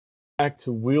back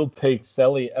to Wheel Take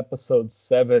Selly, episode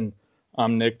 7.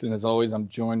 I'm Nick, and as always, I'm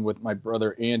joined with my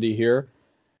brother Andy here.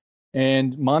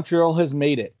 And Montreal has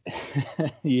made it.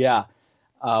 Yeah.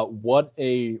 What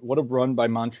a run by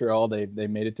Montreal. They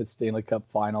made it to the Stanley Cup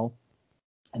final,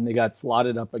 and they got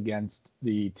slotted up against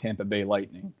the Tampa Bay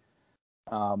Lightning.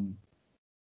 Um,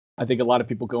 I think a lot of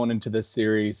people going into this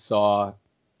series saw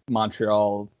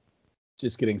Montreal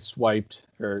just getting swiped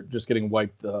or just getting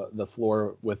wiped the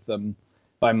floor with them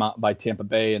by Tampa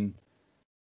Bay. And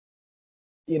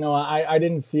I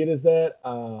didn't see it as that.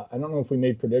 I don't know if we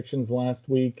made predictions last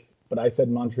week, but I said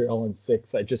Montreal in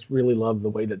 6. I just really love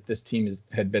the way that this team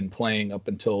had been playing up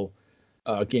until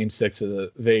Game 6 of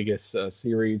the Vegas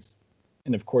series,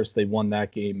 and of course they won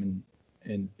that game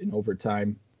in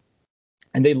overtime.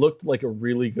 And they looked like a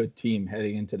really good team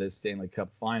heading into the Stanley Cup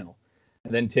final.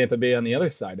 And then Tampa Bay on the other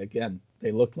side, again,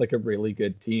 they looked like a really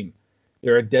good team.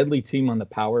 They're a deadly team on the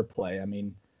power play. I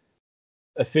mean,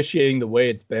 officiating the way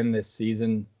it's been this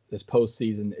season, this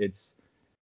postseason, it's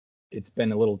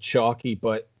been a little chalky,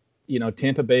 but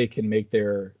Tampa Bay can make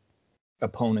their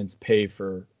opponents pay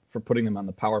for putting them on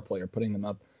the power play or putting them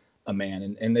up a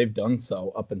man, and they've done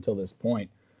so up until this point.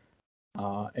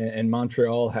 And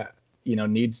Montreal,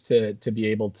 needs to be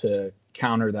able to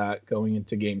counter that going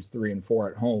into games 3 and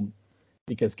 4 at home,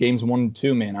 because games 1 and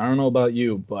 2, man, I don't know about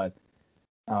you, but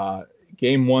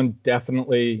game 1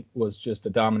 definitely was just a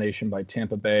domination by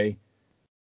Tampa Bay.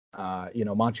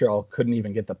 Montreal couldn't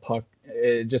even get the puck.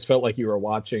 It just felt like you were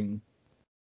watching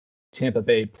Tampa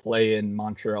Bay play in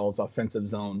Montreal's offensive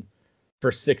zone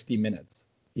for 60 minutes.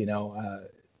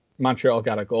 Montreal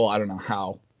got a goal. I don't know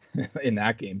how in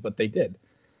that game, but they did.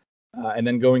 And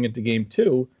then going into game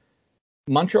 2,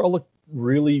 Montreal looked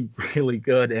really, really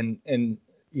good. And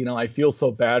I feel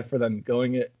so bad for them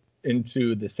going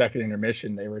into the second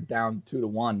intermission. They were down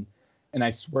 2-1. And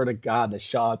I swear to God, the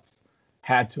shots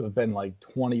had to have been like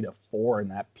 20-4 in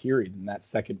that period, in that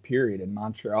second period. And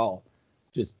Montreal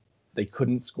just, they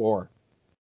couldn't score.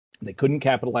 They couldn't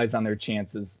capitalize on their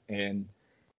chances. And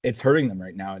it's hurting them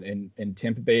right now. And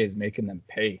Tampa Bay is making them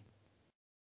pay.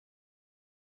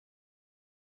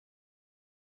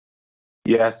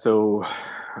 Yeah, so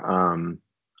game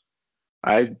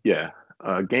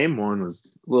 1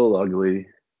 was a little ugly.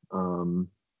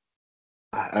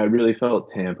 I really felt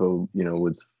Tampa,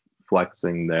 was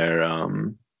flexing their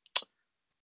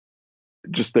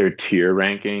just their tier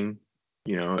ranking,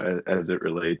 as it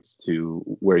relates to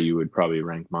where you would probably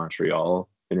rank Montreal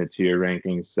in a tier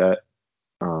ranking set.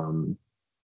 Um,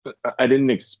 I didn't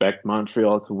expect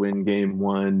Montreal to win game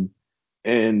 1,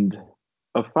 and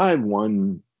a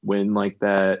 5-1 win like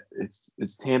that,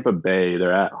 it's Tampa Bay.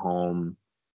 They're at home.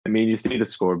 I mean, you see the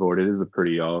scoreboard; it is a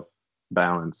pretty off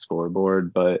balanced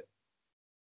scoreboard, but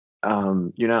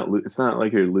you're not. It's not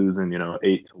like you're losing,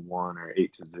 8-1 or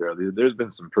 8-0. There's been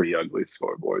some pretty ugly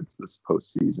scoreboards this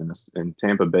postseason, and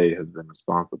Tampa Bay has been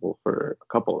responsible for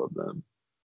a couple of them.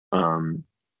 Um,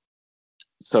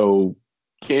 so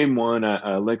game 1,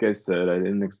 like I said, I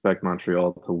didn't expect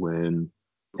Montreal to win.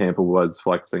 Tampa was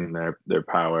flexing their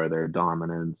power, their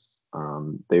dominance.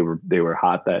 They were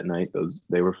hot that night.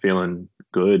 They were feeling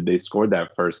good. They scored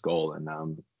that first goal, and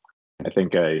I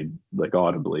think I like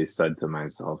audibly said to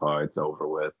myself, "Oh, it's over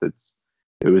with."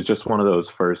 It was just one of those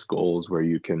first goals where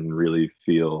you can really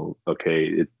feel,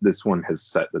 okay, this one has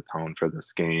set the tone for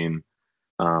this game.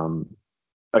 Um,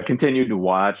 I continued to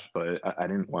watch, but I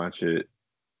didn't watch it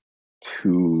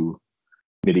too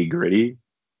nitty gritty,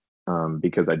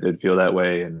 because I did feel that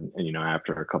way. And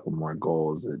after a couple more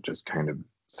goals, it just kind of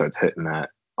starts hitting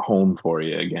that home for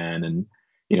you again. And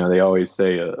they always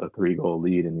say a 3-goal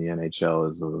lead in the NHL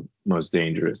is the most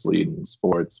dangerous lead in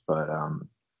sports. But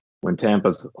when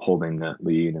Tampa's holding that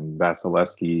lead and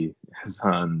Vasilevsky is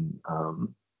on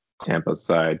Tampa's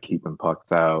side, keeping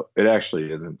pucks out, it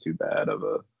actually isn't too bad of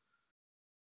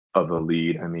a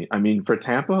lead. I mean, for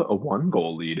Tampa, a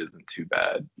 1-goal lead isn't too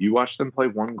bad. You watch them play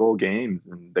 1-goal games,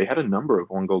 and they had a number of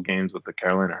 1-goal games with the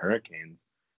Carolina Hurricanes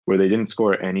where they didn't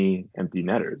score any empty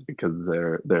netters because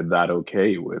they're that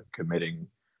okay with committing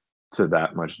to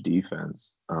that much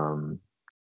defense.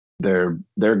 Their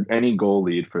any goal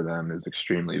lead for them is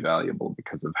extremely valuable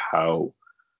because of how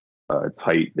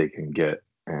tight they can get,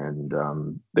 and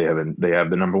they have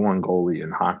the number 1 goalie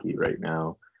in hockey right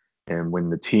now. And when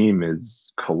the team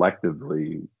is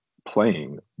collectively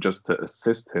playing just to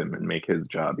assist him and make his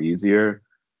job easier,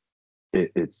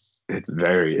 it's a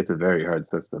very hard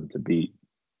system to beat.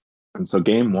 And so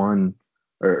game 1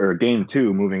 or game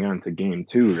 2, moving on to game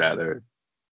 2 rather,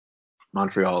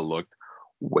 Montreal looked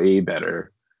way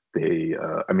better.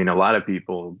 I mean, a lot of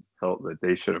people felt that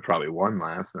they should have probably won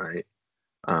last night.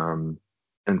 Um,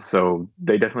 And so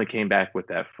they definitely came back with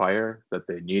that fire that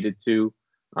they needed to.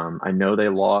 I know they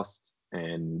lost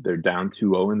and they're down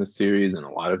 2-0 in the series, and a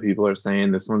lot of people are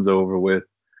saying this one's over with.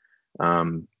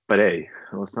 But hey,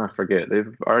 let's not forget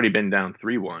they've already been down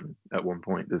 3-1 at one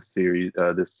point this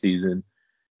season,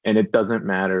 and it doesn't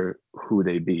matter who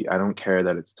they beat. I don't care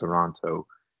that it's Toronto.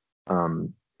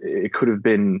 It could have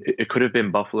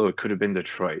been Buffalo. It could have been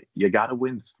Detroit. You got to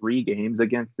win 3 games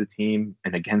against the team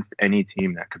and against any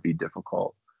team that could be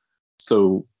difficult.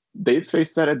 So they've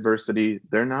faced that adversity.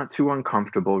 They're not too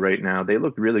uncomfortable right now. They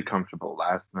looked really comfortable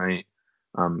last night,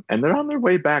 and they're on their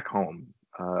way back home.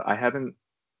 I haven't.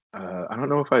 I don't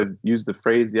know if I've used the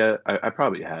phrase yet. I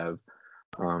probably have.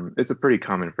 It's a pretty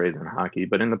common phrase in hockey,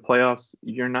 but in the playoffs,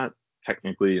 you're not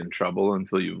technically in trouble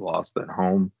until you've lost at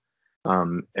home.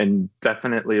 And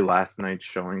definitely last night's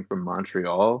showing from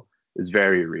Montreal is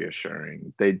very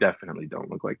reassuring. They definitely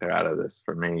don't look like they're out of this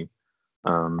for me.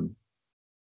 Um,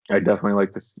 I definitely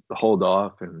like to hold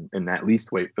off and at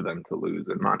least wait for them to lose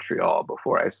in Montreal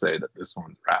before I say that this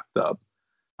one's wrapped up.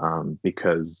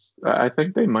 Because I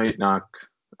think they might knock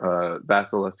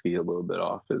Vasilevsky a little bit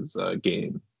off his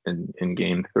game in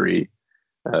game 3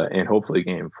 and hopefully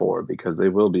game 4 because they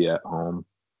will be at home.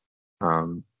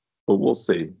 But we'll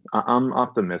see. I'm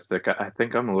optimistic. I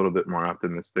think I'm a little bit more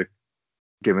optimistic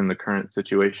given the current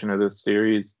situation of this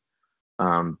series.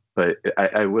 But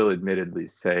I will admittedly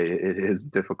say it is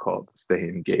difficult to stay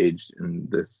engaged in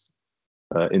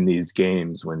these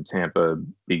games when Tampa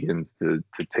begins to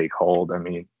take hold. I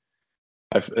mean,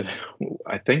 I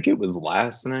I think it was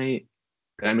last night.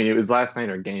 I mean, it was last night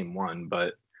or game 1,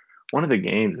 but one of the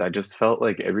games I just felt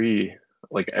like every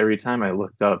time I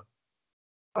looked up,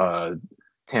 uh,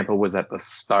 Tampa was at the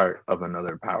start of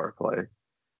another power play.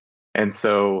 And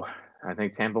so I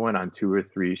think Tampa went on 2 or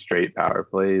 3 straight power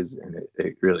plays, and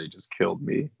it really just killed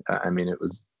me. I mean, it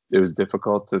was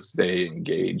difficult to stay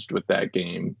engaged with that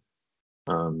game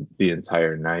the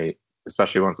entire night,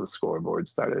 especially once the scoreboard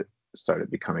started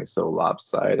becoming so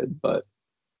lopsided. But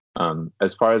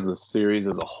as far as the series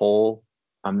as a whole,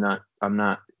 I'm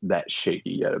not that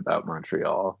shaky yet about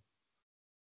Montreal.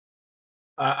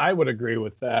 I would agree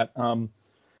with that.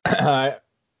 I,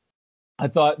 I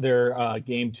thought their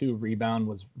game 2 rebound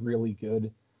was really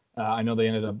good. I know they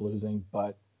ended up losing,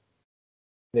 but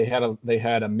they had a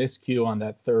miscue on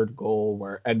that third goal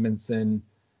where Edmondson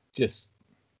just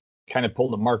kind of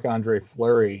pulled a Marc-Andre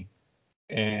Fleury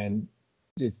and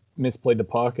just misplayed the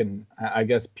puck. And I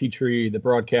guess Petrie, the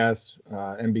broadcast,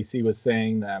 NBC was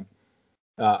saying that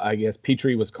I guess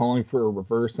Petrie was calling for a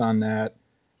reverse on that,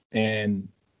 and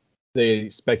they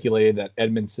speculated that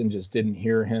Edmondson just didn't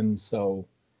hear him. So,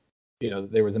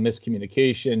 there was a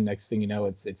miscommunication. Next thing you know,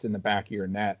 it's in the back of your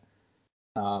net.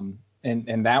 And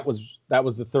that was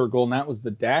the third goal, and that was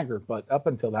the dagger. But up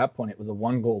until that point, it was a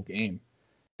 1-goal game,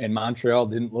 and Montreal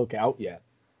didn't look out yet.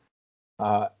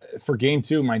 For game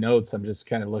 2, my notes, I'm just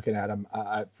kind of looking at them.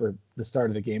 For the start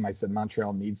of the game, I said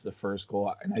Montreal needs the first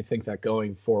goal, and I think that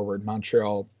going forward,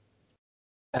 Montreal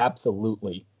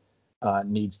absolutely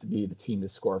needs to be the team to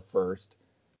score first.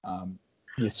 You And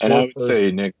I score would first,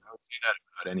 say, Nick, I would say that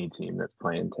about any team that's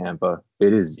playing Tampa.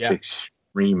 It is yeah,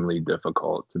 extremely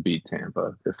difficult to beat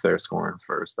Tampa if they're scoring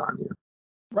first on you.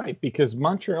 right, because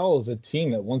Montreal is a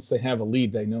team that once they have a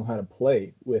lead, they know how to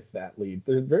play with that lead.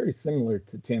 They're very similar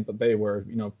to Tampa Bay, where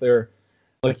if they're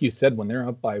like you said, when they're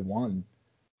up by 1,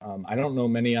 I don't know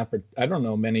many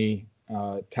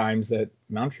times that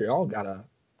Montreal got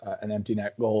an empty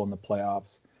net goal in the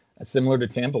playoffs, similar to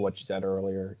Tampa, what you said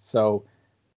earlier. So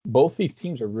both these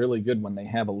teams are really good when they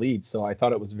have a lead. So I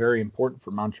thought it was very important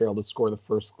for Montreal to score the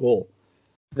first goal.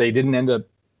 They didn't end up,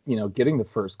 getting the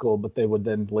first goal, but they would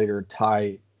then later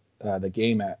tie the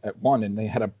game at 1. And they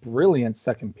had a brilliant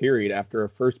second period after a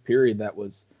first period that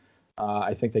was,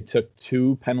 I think they took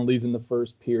 2 penalties in the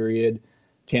first period.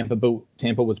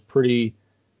 Tampa was pretty,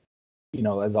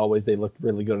 as always, they looked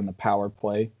really good in the power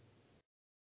play.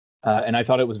 And I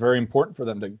thought it was very important for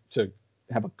them to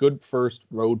have a good first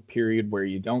road period where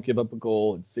you don't give up a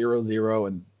goal. It's 0-0.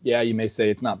 And yeah, you may say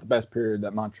it's not the best period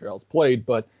that Montreal's played,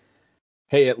 but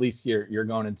hey, at least you're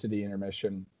going into the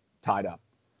intermission tied up.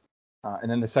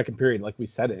 And then the second period, like we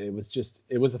said, it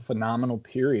was a phenomenal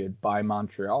period by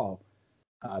Montreal.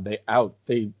 They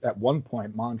at one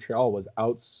point Montreal was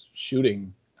out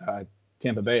shooting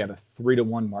Tampa Bay at a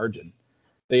 3-1 margin.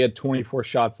 They had 24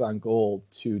 shots on goal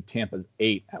to Tampa's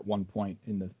 8 at one point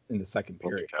in the second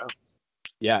period.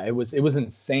 Yeah, it was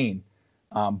insane.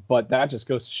 But that just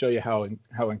goes to show you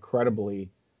how incredibly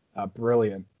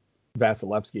brilliant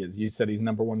Vasilevsky is. You said he's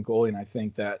number 1 goalie, and I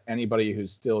think that anybody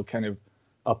who's still kind of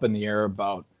up in the air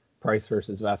about Price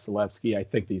versus Vasilevsky. I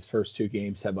think these first two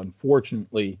games have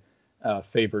unfortunately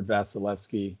favored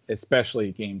Vasilevsky,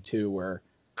 especially game 2 where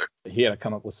he had to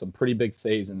come up with some pretty big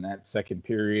saves in that second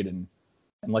period. And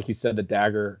like you said, the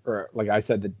dagger, or like I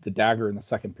said, the dagger in the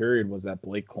second period was that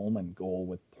Blake Coleman goal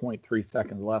with 0.3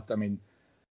 seconds left. I mean,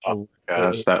 Oh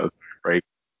gosh, that was great.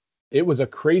 It was a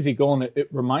crazy goal, and it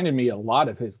reminded me a lot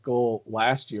of his goal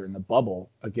last year in the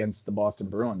bubble against the Boston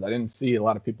Bruins. I didn't see a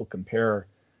lot of people compare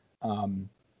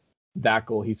that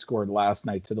goal he scored last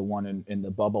night to the one in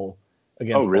the bubble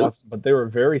against Boston, but they were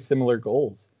very similar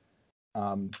goals.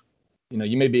 You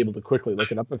may be able to quickly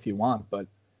look it up if you want, but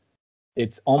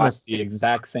it's almost the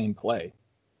exact same play.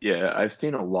 Yeah, I've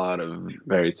seen a lot of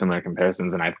very similar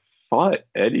comparisons, and I thought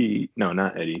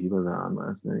not Eddie, he wasn't on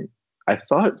last night. I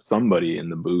thought somebody in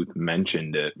the booth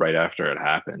mentioned it right after it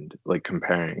happened, like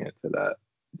comparing it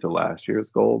to last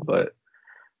year's goal. But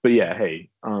yeah, hey,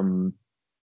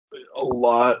 a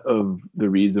lot of the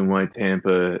reason why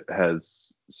Tampa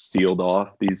has sealed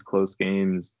off these close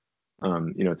games,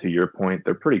 to your point,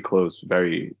 they're pretty close,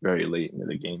 very, very late into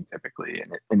the game typically,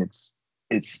 and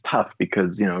it's tough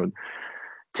because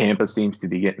Tampa seems to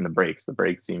be getting the breaks. The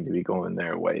breaks seem to be going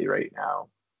their way right now.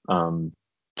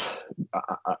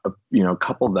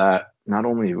 Couple that not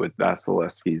only with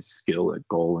Vasilevsky's skill at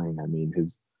goaling. I mean,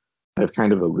 I've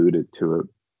kind of alluded to it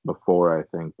before, I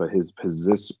think, but his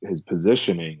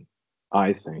positioning,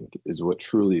 I think, is what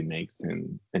truly makes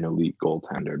him an elite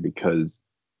goaltender, because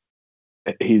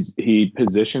he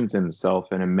positions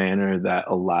himself in a manner that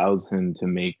allows him to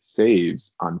make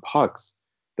saves on pucks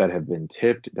that have been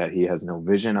tipped, that he has no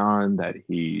vision on, that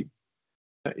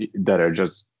are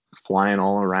just flying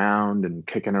all around and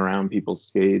kicking around people's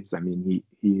skates. I mean,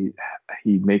 he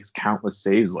makes countless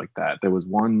saves like that. There was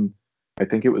one, I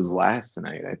think it was last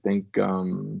night. I think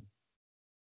who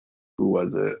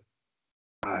was it?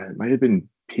 It might have been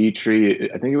Petrie.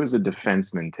 I think it was a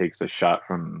defenseman takes a shot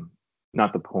from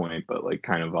not the point, but like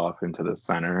kind of off into the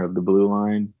center of the blue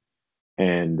line,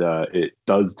 and it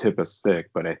does tip a stick.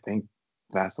 But I think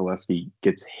Vasilevsky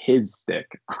gets his stick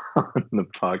on the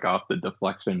puck off the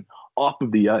deflection off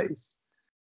of the ice.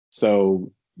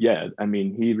 So yeah, I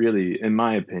mean, he really, in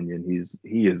my opinion,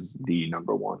 he is the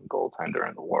number one goaltender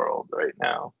in the world right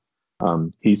now.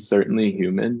 He's certainly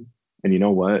human, and you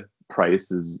know what?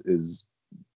 Price is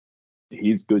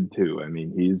he's good too. I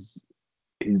mean, he's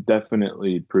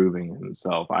definitely proving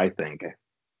himself, I think,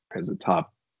 as a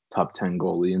top 10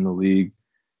 goalie in the league,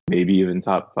 maybe even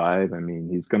top 5. I mean,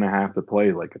 he's going to have to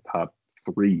play like a top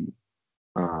 3,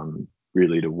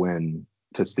 really,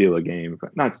 to steal a game,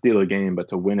 not steal a game, but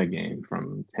to win a game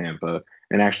from Tampa.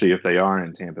 And actually, if they are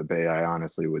in Tampa Bay, I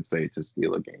honestly would say to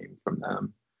steal a game from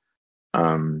them.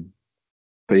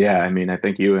 But yeah, I mean, I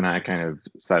think you and I kind of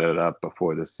set it up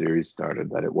before the series started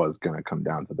that it was going to come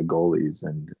down to the goalies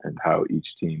and how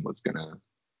each team was going to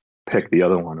pick the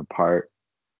other one apart.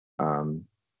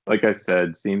 Like I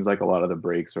said, seems like a lot of the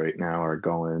breaks right now are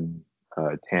going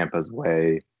Tampa's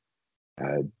way.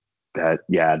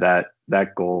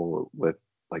 That goal with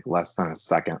like less than a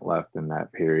second left in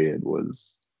that period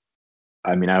was,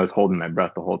 I mean, I was holding my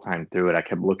breath the whole time through it.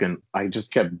 I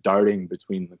just kept darting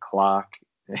between the clock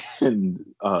and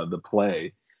the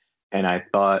play, and I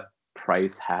thought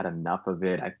Price had enough of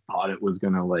it. I thought it was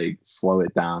gonna like slow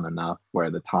it down enough where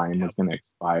the time was gonna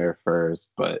expire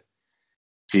first, but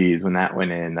geez, when that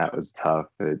went in, that was tough.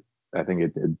 I think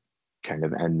it did kind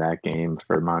of end that game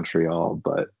for Montreal,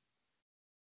 but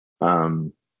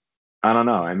I don't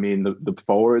know. I mean, the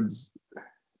forwards,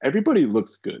 everybody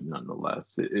looks good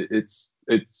nonetheless. It's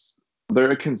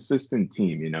they're a consistent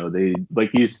team. They,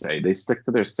 like you say, they stick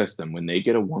to their system. When they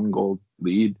get a 1-goal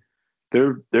lead,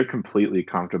 they're completely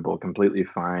comfortable, completely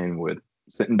fine with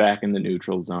sitting back in the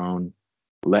neutral zone,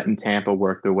 letting Tampa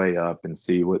work their way up and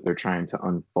see what they're trying to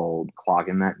unfold,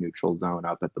 clogging that neutral zone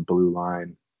up at the blue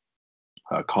line,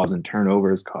 causing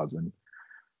turnovers, causing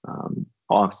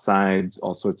offsides,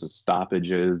 all sorts of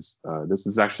stoppages. This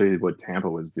is actually what Tampa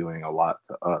was doing a lot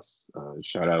to us.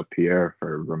 Shout out Pierre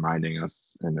for reminding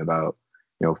us in about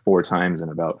 4 times in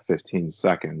about 15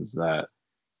 seconds that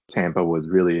Tampa was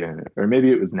really or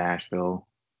maybe it was Nashville,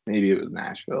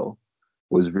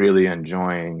 was really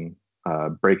enjoying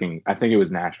breaking. I think it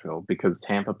was Nashville, because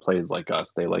Tampa plays like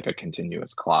us. They like a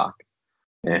continuous clock,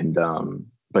 and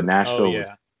but Nashville was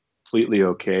completely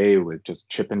okay with just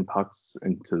chipping pucks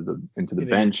into the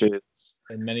benches,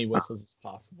 and many whistles as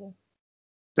possible.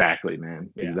 Exactly, man.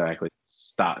 Yeah. Exactly.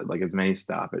 Stop like as many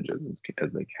stoppages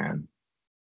as they can.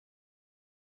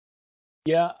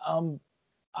 Yeah.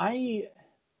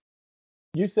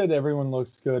 You said everyone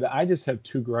looks good. I just have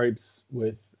 2 gripes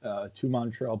with 2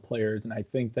 Montreal players, and I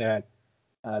think that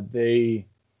They're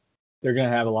going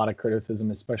to have a lot of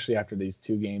criticism, especially after these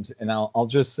two games. And I'll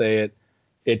just say it: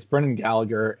 it's Brendan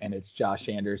Gallagher and it's Josh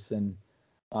Anderson.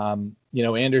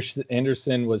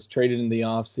 Anderson was traded in the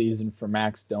offseason for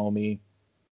Max Domi.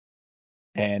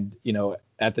 And,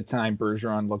 at the time,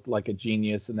 Bergeron looked like a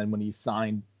genius. And then when he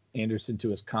signed Anderson to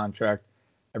his contract,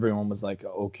 everyone was like,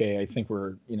 okay, I think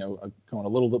we're, going a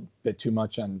little bit too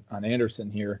much on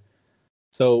Anderson here.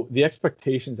 So the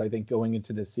expectations, I think, going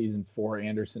into this season for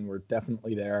Anderson were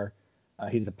definitely there.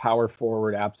 He's a power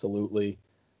forward, absolutely.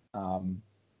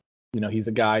 He's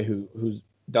a guy who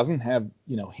doesn't have,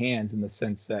 hands in the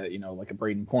sense that, like a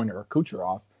Braden Point or a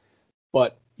Kucherov.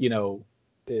 But,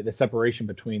 the separation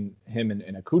between him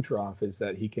and a Kucherov is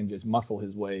that he can just muscle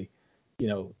his way,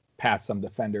 past some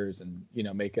defenders and,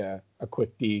 make a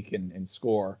quick deke and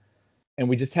score. And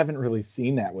we just haven't really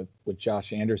seen that with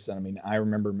Josh Anderson. I mean, I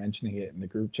remember mentioning it in the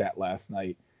group chat last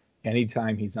night.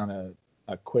 Anytime he's on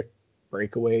a quick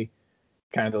breakaway,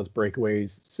 kind of those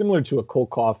breakaways, similar to a Cole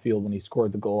Caulfield when he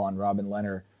scored the goal on Robin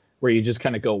Lehner, where you just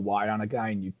kind of go wide on a guy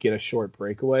and you get a short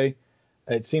breakaway.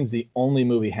 It seems the only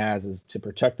move he has is to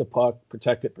protect the puck,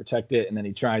 protect it, and then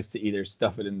he tries to either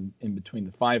stuff it in between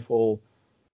the 5-hole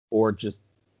or just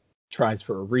tries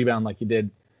for a rebound like he did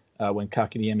when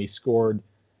Kotkaniemi scored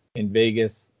in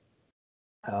Vegas.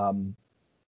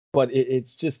 But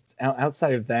it's just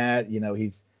outside of that,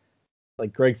 he's,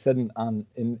 like Greg said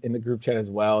in the group chat as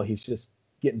well, he's just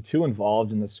getting too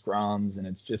involved in the scrums. And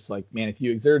it's just like, man, if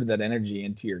you exerted that energy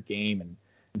into your game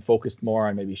and focused more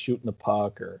on maybe shooting the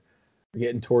puck or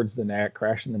getting towards the net,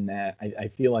 crashing the net, I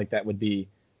feel like that would be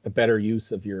a better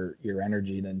use of your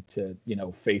energy than to,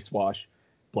 face wash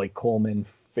Blake Coleman,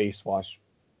 face wash,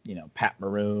 Pat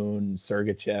Maroon,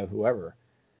 Sergachev, whoever.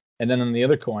 And then on the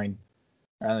other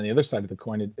side of the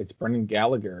coin, it's Brendan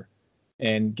Gallagher.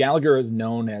 And Gallagher is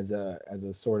known as a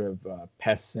sort of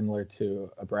pest similar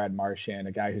to a Brad Marchand,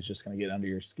 a guy who's just going to get under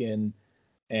your skin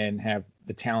and have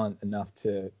the talent enough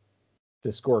to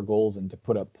score goals and to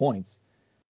put up points.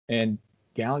 And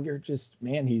Gallagher just,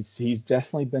 man, he's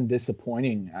definitely been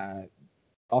disappointing.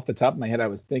 Off the top of my head, I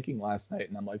was thinking last night,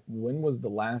 and I'm like, when was the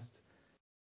last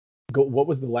goal? What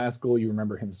was the last goal you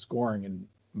remember him scoring? And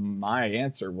my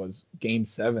answer was Game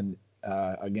 7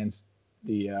 against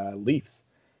the Leafs.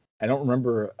 I don't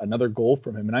remember another goal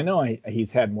from him, and I know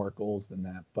he's had more goals than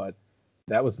that, but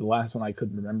that was the last one I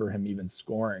could remember him even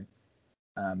scoring.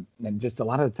 And just a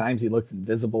lot of the times he looks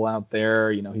invisible out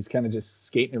there. He's kind of just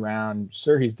skating around.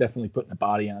 Sure, he's definitely putting a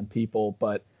body on people,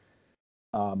 but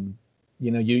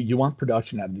you want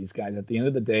production out of these guys. At the end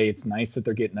of the day, it's nice that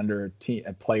they're getting under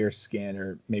a player's skin,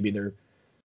 or maybe they're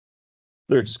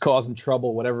just causing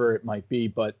trouble, whatever it might be.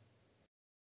 But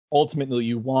ultimately,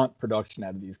 you want production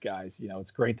out of these guys.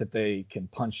 It's great that they can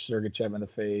punch Sergachev in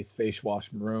the face wash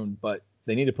Maroon, but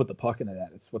they need to put the puck into that.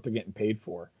 It's what they're getting paid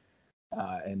for.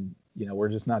 And we're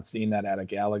just not seeing that out of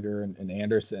Gallagher and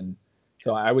Anderson.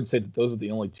 So I would say that those are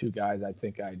the only two guys I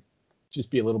think I'd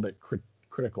just be a little bit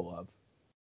critical of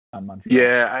on Montreal.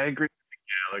 Yeah, I agree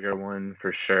with the Gallagher one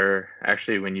for sure.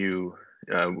 Actually, when you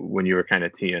were kind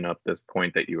of teeing up this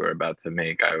point that you were about to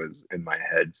make, I was in my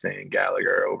head saying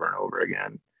Gallagher over and over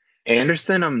again.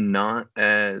 Anderson, I'm not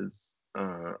as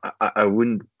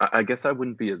I guess I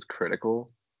wouldn't be as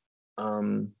critical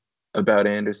about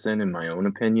Anderson in my own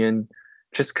opinion,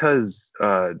 just because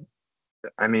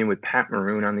with Pat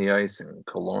Maroon on the ice and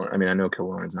Killorn, I know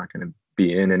Killorn's not going to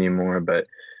be in anymore, but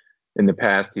in the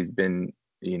past he's been,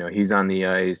 he's on the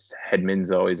ice.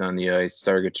 Hedman's always on the ice.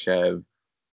 Sergachev.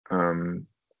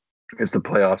 It's the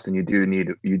playoffs, and you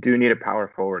do need a power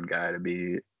forward guy to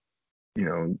be,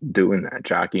 doing that,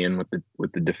 jockeying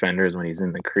with the defenders when he's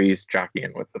in the crease,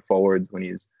 jockeying with the forwards when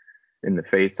he's in the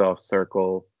face-off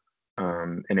circle.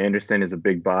 And Anderson is a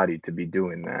big body to be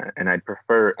doing that. And I'd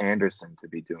prefer Anderson to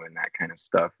be doing that kind of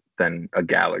stuff than a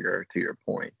Gallagher, to your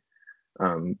point.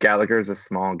 Gallagher is a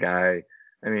small guy.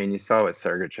 You saw what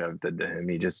Sergachev did to him.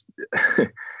 He just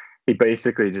he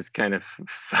basically just kind of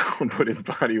put his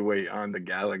body weight on the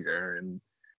Gallagher and,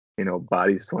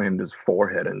 body slammed his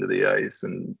forehead into the ice.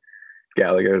 And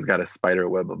Gallagher's got a spider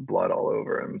web of blood all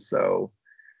over him. So,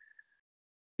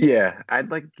 yeah, I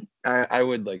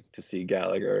would like to see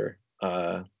Gallagher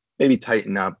maybe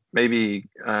tighten up, maybe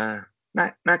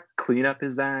not clean up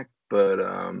his act, but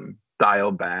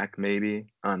dial back maybe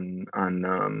on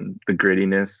the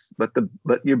grittiness.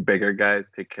 Let your bigger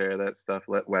guys take care of that stuff.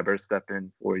 Let Weber step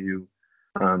in for you.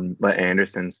 Let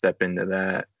Anderson step into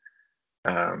that.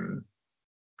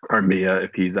 Armia,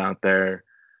 if he's out there.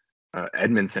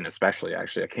 Edmondson especially,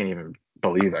 actually. I can't even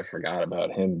believe I forgot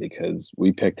about him because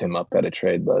we picked him up at a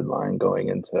trade deadline going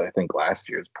into, I think, last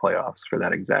year's playoffs for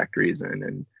that exact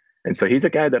reason. And so he's a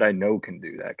guy that I know can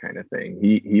do that kind of thing.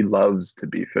 He loves to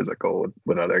be physical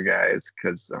with other guys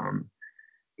because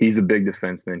he's a big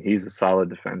defenseman. He's a solid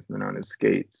defenseman on his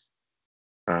skates.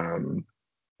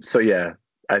 So yeah,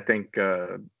 I think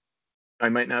I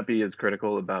might not be as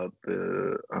critical about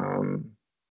the.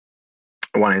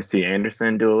 I want to see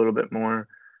Anderson do a little bit more,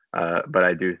 but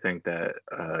I do think that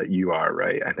you are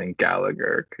right. I think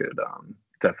Gallagher could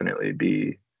definitely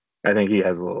be. I think he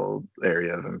has a little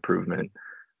area of improvement.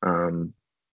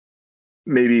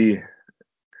 Maybe.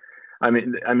 I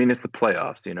mean, it's the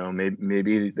playoffs, you know.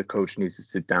 Maybe the coach needs to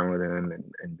sit down with him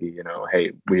and be, you know,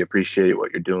 hey, we appreciate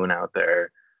what you're doing out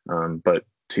there, but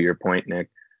to your point, Nick,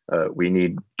 we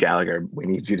need Gallagher. We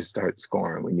need you to start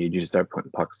scoring. We need you to start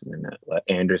putting pucks in the net. Let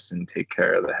Anderson take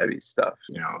care of the heavy stuff.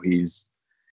 You know, he's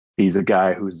a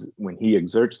guy who's when he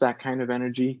exerts that kind of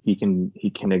energy, he can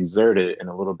exert it in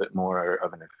a little bit more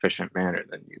of an efficient manner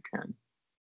than you can.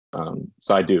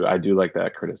 So I do like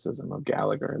that criticism of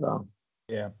Gallagher though.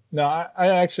 Yeah. No, I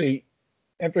actually,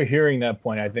 after hearing that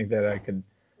point, I think that I could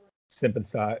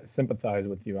sympathize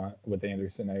with you with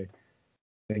Anderson. I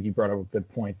think you brought up a good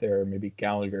point there. Maybe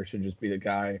Gallagher should just be the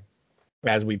guy,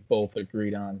 as we both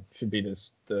agreed on, should be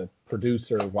the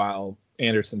producer, while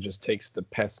Anderson just takes the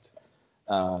pest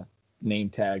name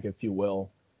tag, if you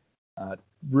will.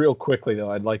 Real quickly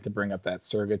though, I'd like to bring up that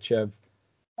Sergachev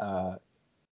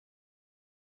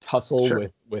tussle Sure.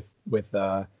 with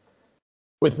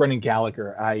Brendan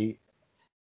Gallagher. I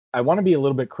want to be a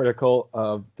little bit critical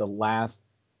of the last,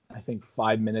 I think,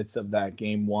 5 minutes of that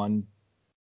game one,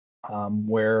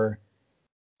 where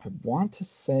I want to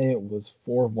say it was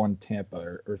 4-1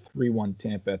 Tampa or 3-1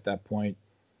 Tampa at that point.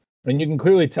 And you can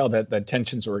clearly tell that the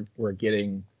tensions were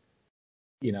getting,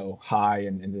 you know, high,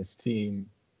 and in this team,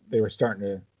 they were starting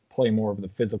to play more of the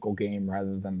physical game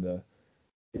rather than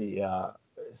the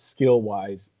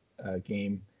skill-wise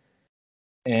game.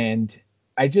 And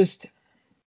I'm just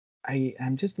a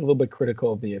little bit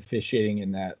critical of the officiating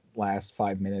in that last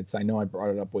 5 minutes. I know I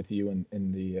brought it up with you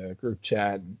in the group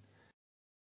chat,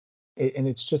 and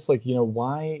it's just like, you know,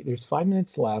 why there's 5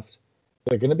 minutes left.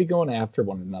 They're going to be going after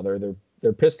one another.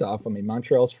 They're pissed off. I mean,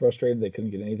 Montreal's frustrated. They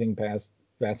couldn't get anything past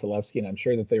Vasilevsky, and I'm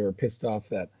sure that they were pissed off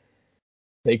that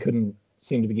they couldn't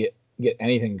seem to get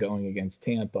anything going against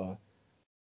Tampa.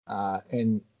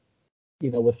 And you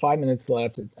know, with 5 minutes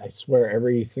left, I swear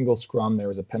every single scrum there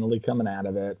was a penalty coming out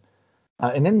of it.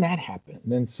 And then that happened.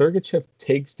 And then Sergachev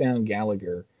takes down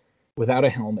Gallagher without a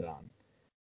helmet on.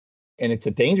 And it's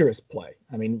a dangerous play.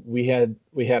 I mean, we had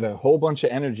a whole bunch of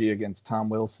energy against Tom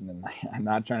Wilson, and I'm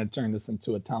not trying to turn this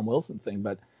into a Tom Wilson thing,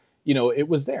 but you know, it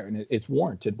was there, and it's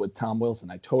warranted with Tom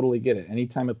Wilson. I totally get it.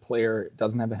 Anytime a player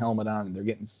doesn't have a helmet on and they're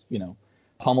getting, you know,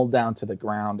 pummeled down to the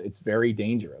ground, it's very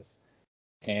dangerous.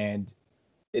 And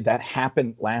that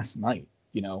happened last night.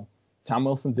 You know, Tom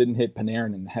Wilson didn't hit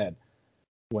Panarin in the head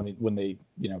when they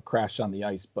you know crashed on the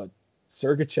ice, but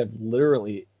Sergachev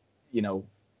literally, you know,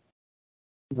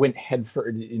 went head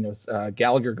first. You know,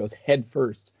 Gallagher goes head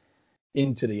first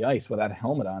into the ice without a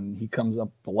helmet on, and he comes up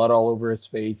blood all over his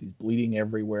face. He's bleeding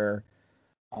everywhere,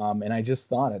 and I just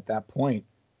thought at that point,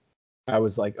 I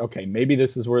was like, okay, maybe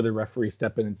this is where the referee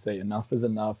step in and say enough is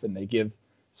enough, and they give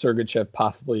Sergachev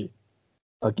possibly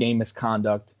a game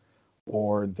misconduct,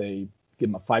 or they give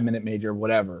him a 5 minute major,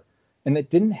 whatever. And it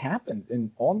didn't happen. And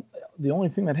the only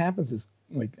thing that happens is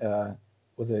like,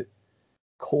 was it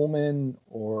Coleman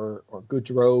or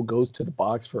Goudreau goes to the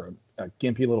box for a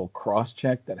gimpy little cross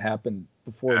check that happened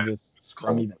before this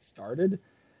scrum even started.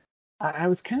 I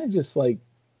was kind of just like,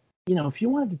 you know, if you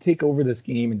wanted to take over this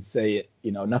game and say,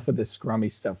 you know, enough of this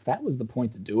scrummy stuff, that was the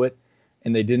point to do it.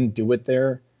 And they didn't do it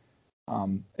there.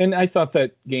 And I thought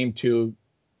that game two,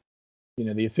 you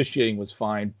know, the officiating was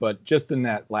fine, but just in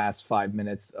that last 5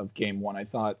 minutes of game one, I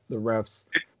thought the refs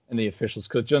and the officials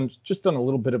could have just done a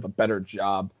little bit of a better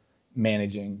job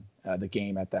managing the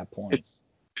game at that point. It's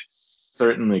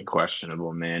certainly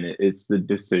questionable, man. It's the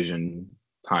decision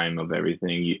time of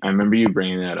everything. I remember you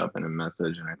bringing that up in a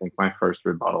message, and I think my first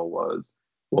rebuttal was,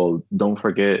 well, don't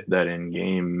forget that in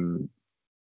game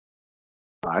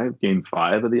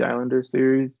five of the Islanders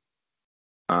series,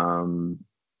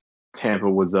 Tampa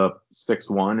was up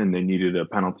 6-1, and they needed a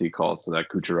penalty call so that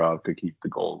Kucherov could keep the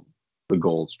goal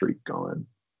streak going.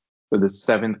 For the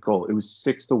seventh goal, it was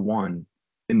 6-1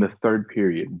 in the third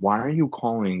period. Why are you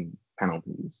calling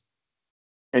penalties?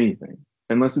 Anything,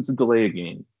 unless it's a delay of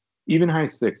game. Even high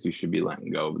six, you should be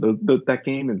letting go. That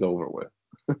game is over with.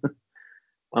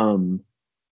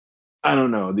 I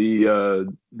don't know. The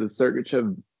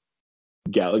Sergachev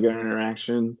Gallagher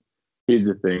interaction. Here's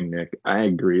the thing, Nick. I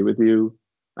agree with you.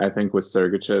 I think what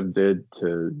Sergachev did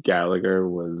to Gallagher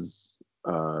was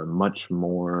much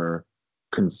more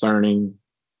concerning,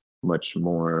 much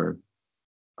more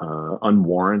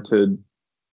unwarranted,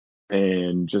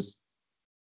 and just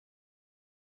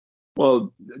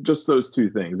those two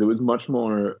things. It was much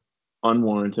more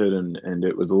unwarranted, and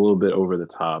it was a little bit over the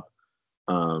top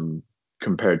um,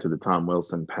 compared to the Tom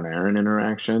Wilson Panarin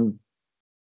interaction.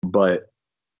 But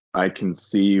I can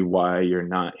see why you're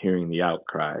not hearing the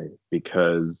outcry,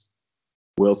 because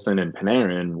Wilson and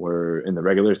Panarin were in the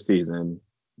regular season.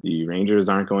 The Rangers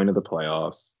aren't going to the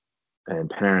playoffs, and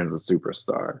Panarin's a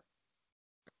superstar,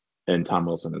 and Tom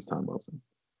Wilson is Tom Wilson.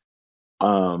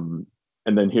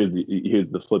 And then here's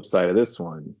the flip side of this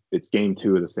one. It's game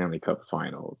 2 of the Stanley Cup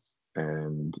Finals,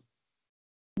 and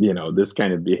this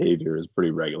kind of behavior is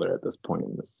pretty regular at this point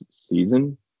in this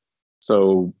season.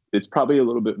 So it's probably a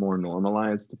little bit more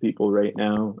normalized to people right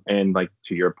now. And like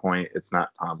to your point, it's not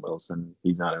Tom Wilson.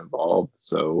 He's not involved.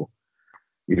 So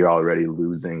you're already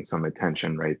losing some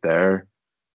attention right there.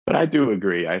 But I do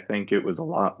agree. I think it was a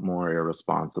lot more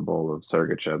irresponsible of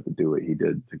Sergachev to do what he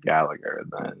did to Gallagher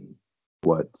than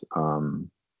what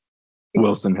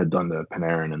Wilson had done to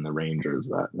Panarin and the Rangers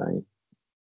that night.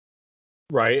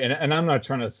 Right. And I'm not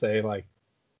trying to say like,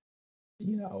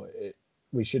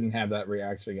 we shouldn't have that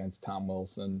reaction against Tom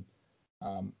Wilson.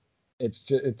 It's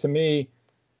just, to me,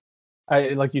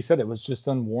 like you said, it was just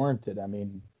unwarranted. I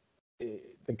mean,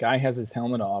 the guy has his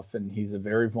helmet off and he's a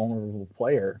very vulnerable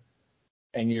player,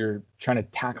 and you're trying to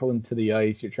tackle him to the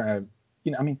ice. You're trying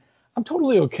to, I mean, I'm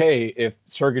totally okay if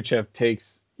Sergachev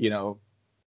takes,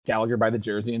 Gallagher by the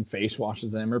jersey and face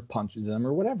washes him or punches him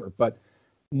or whatever. But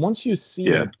once you see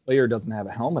that a player doesn't have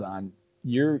a helmet on,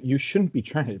 you shouldn't be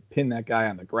trying to pin that guy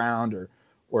on the ground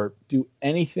or do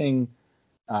anything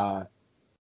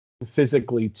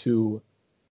physically to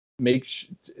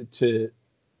to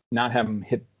not have him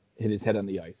hit his head on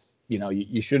the ice.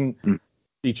 You shouldn't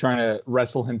be trying to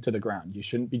wrestle him to the ground. You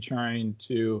shouldn't be trying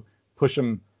to push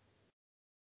him,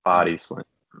 body slam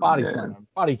him,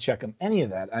 body check him, any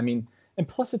of that. I mean, and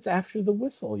plus it's after the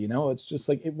whistle. It's just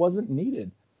like it wasn't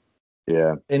needed.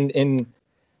 Yeah. And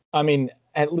I mean,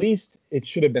 at least it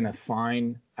should have been a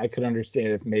fine. I could understand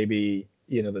if maybe,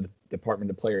 the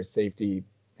Department of Player Safety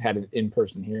had an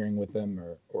in-person hearing with him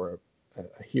or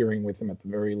a hearing with him at the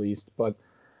very least, but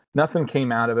nothing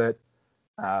came out of it,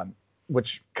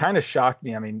 which kind of shocked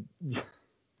me. I mean,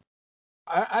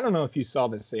 I don't know if you saw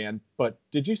this, Sand, but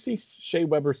did you see Shea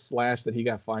Weber's slash that he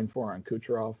got fined for on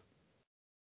Kucherov?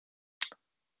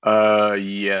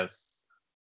 Yes.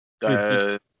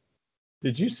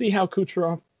 Did you see how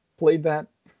Kucherov played that?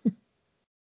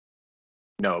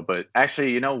 No, but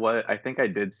actually, you know what? I think I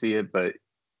did see it, but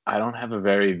I don't have a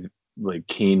very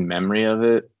keen memory of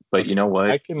it. But you know what?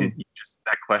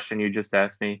 That question you just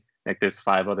asked me, like there's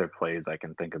 5 other plays I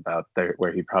can think about there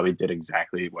where he probably did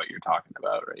exactly what you're talking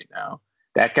about right now.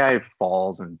 That guy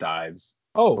falls and dives.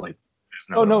 Oh, there's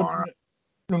no tomorrow.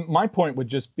 No. My point would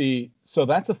just be, so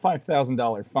that's a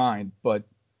 $5,000 fine, but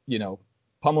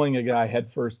pummeling a guy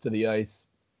headfirst to the ice,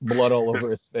 blood all over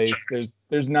his face.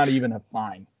 There's not even a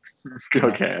fine.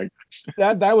 Okay.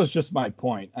 That was just my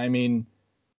point. I mean,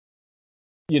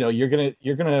 you're gonna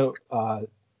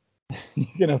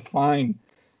fine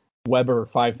Weber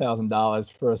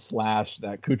 $5,000 for a slash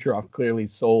that Kucherov clearly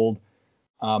sold.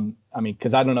 I mean,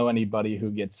 because I don't know anybody who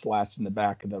gets slashed in the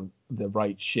back of the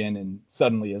right shin and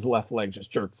suddenly his left leg just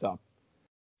jerks up.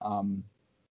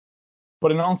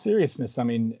 But in all seriousness, I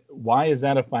mean, why is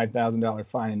that a $5,000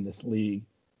 fine in this league?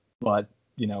 But,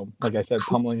 like I said,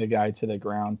 pummeling a guy to the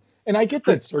ground. And I get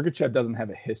that Sergachev doesn't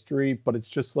have a history, but it's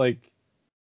just like,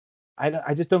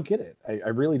 I just don't get it. I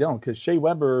really don't. Because Shea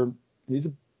Weber, he's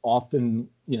oftenly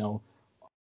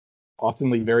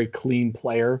very clean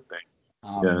player.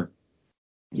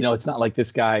 It's not like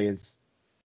this guy is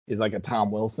like a Tom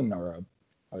Wilson or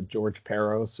a George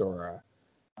Peros or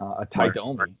a Ty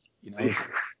Domi.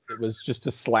 It was just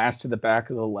a slash to the back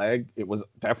of the leg. It was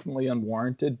definitely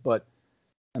unwarranted, but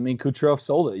I mean, Kucherov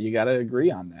sold it. You got to agree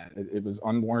on that. It was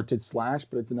unwarranted slash,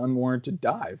 but it's an unwarranted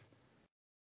dive.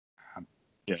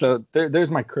 So there's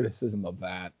my criticism of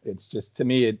that. It's just, to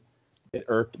me, it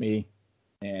irked me,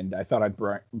 and I thought I'd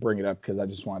bring it up because I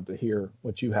just wanted to hear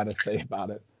what you had to say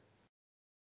about it.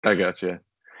 I gotcha.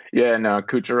 Yeah, no,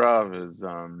 Kucherov is,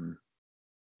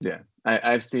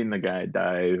 I've seen the guy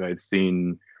dive. I've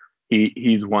seen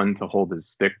he's one to hold his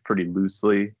stick pretty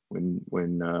loosely when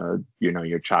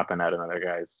you're chopping at another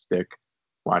guy's stick.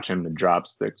 Watch him to drop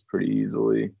sticks pretty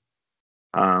easily.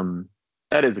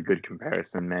 That is a good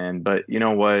comparison, man. But you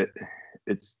know what?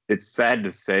 it's sad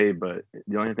to say, but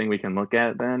the only thing we can look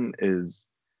at then is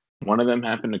one of them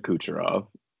happened to Kucherov,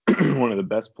 one of the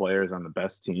best players on the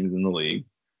best teams in the league,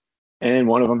 and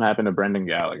one of them happened to Brendan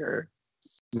Gallagher.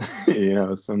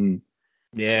 Some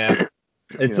Yeah,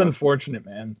 it's some unfortunate,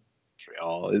 man.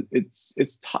 Montreal.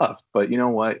 It's tough, but you know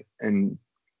what? And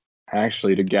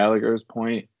actually, to Gallagher's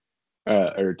point,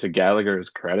 or to Gallagher's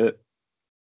credit,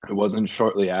 it wasn't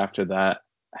shortly after that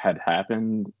had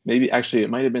happened. Maybe actually, it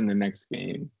might have been the next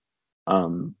game.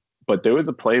 But there was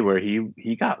a play where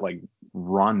he got like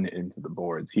run into the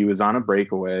boards. He was on a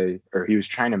breakaway, or he was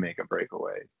trying to make a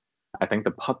breakaway. I think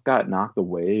the puck got knocked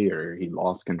away, or he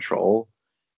lost control,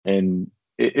 and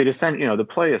it essentially, the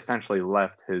play essentially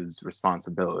left his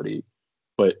responsibility.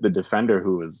 But the defender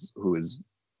who was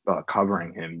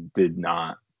covering him did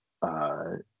not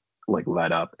like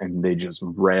let up, and they just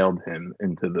railed him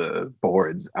into the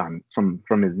boards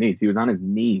from his knees. He was on his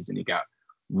knees, and he got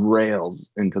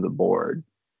rails into the board.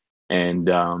 And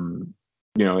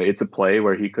it's a play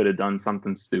where he could have done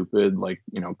something stupid, like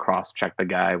cross check the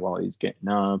guy while he's getting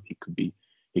up.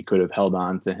 He could have held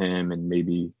on to him and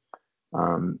maybe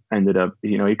ended up,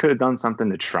 he could have done something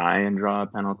to try and draw a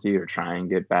penalty or try and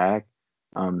get back.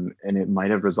 And it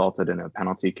might have resulted in a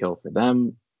penalty kill for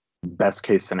them. Best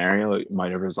case scenario, it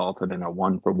might have resulted in a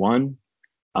 1-for-1.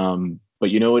 But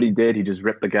you know what he did? He just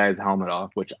ripped the guy's helmet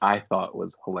off, which I thought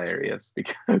was hilarious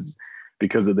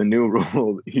because of the new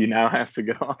rule, he now has to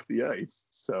get off the ice.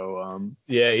 So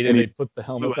either they put the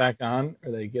helmet back on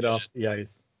or they get off the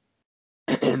ice.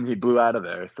 And he blew out of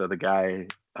there, so the guy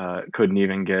couldn't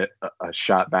even get a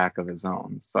shot back of his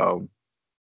own. So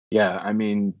yeah, I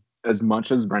mean, as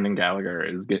much as Brendan Gallagher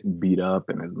is getting beat up,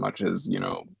 and as much as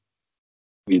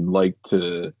we'd like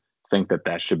to think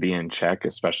that should be in check,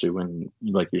 especially when,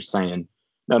 like you're saying,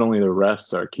 not only the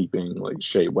refs are keeping like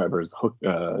Shea Weber's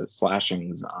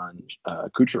slashings on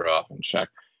Kucherov in check,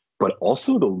 but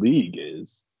also the league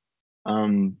is.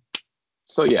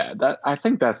 So yeah, I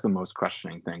think that's the most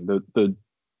questioning thing. The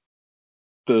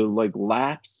like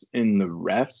lapse in the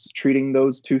refs treating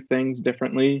those two things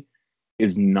differently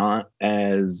is not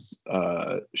as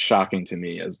shocking to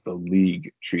me as the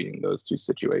league treating those two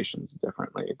situations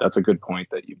differently. That's a good point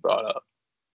that you brought up.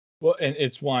 Well, and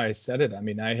it's why I said it. I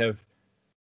mean, I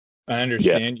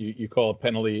understand you call a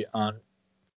penalty on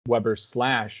Weber's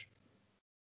slash.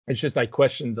 It's just I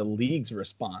question the league's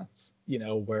response,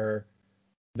 where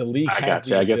the league has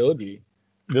the ability.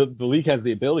 The league has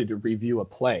the ability to review a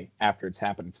play after it's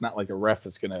happened. It's not like a ref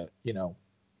is going to,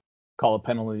 call a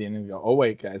penalty and then go, oh,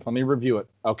 wait, guys, let me review it.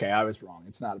 Okay, I was wrong.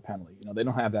 It's not a penalty. They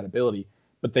don't have that ability.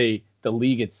 But the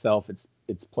league itself,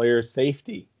 it's player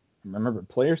safety. Remember,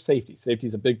 player safety. Safety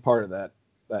is a big part of that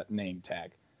name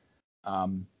tag.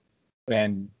 And,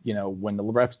 when the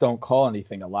refs don't call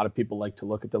anything, a lot of people like to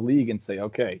look at the league and say,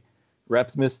 okay,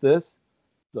 refs missed this.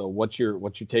 So what's your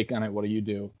take on it? What do you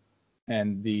do?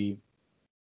 And the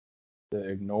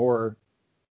ignoring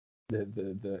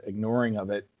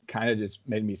of it kind of just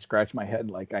made me scratch my head.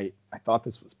 Like I thought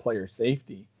this was player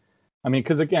safety. I mean,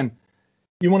 because again,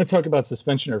 you want to talk about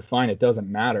suspension or fine, it doesn't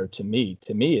matter to me.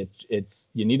 To me, it's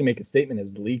you need to make a statement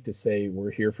as the league to say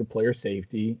we're here for player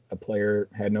safety. A player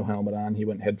had no helmet on. He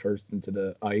went headfirst into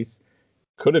the ice.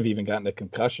 Could have even gotten a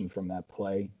concussion from that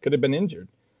play. Could have been injured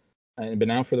and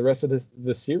been out for the rest of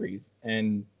the series.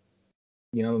 And,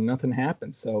 nothing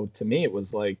happened. So to me, it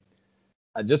was like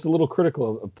just a little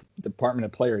critical of Department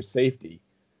of Player Safety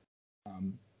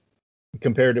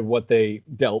compared to what they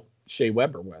dealt Shea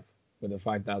Weber with a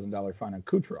 $5,000 fine on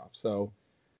Kucherov. So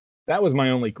that was my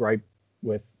only gripe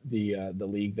with the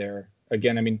league there.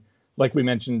 Again, I mean, like we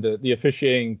mentioned, the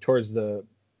officiating towards the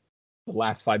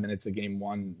last 5 minutes of game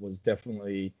one was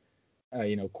definitely,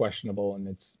 questionable. And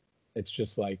it's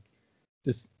just like,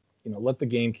 let the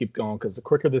game keep going, because the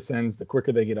quicker this ends, the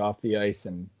quicker they get off the ice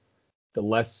and the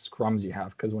less scrums you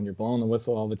have. Because when you're blowing the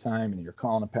whistle all the time and you're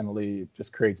calling a penalty, it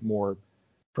just creates more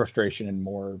frustration and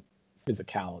more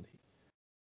physicality.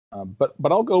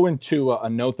 But I'll go into a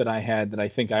note that I had that I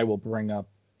think I will bring up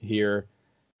here,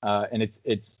 and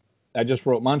it's I just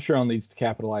wrote Montreal needs to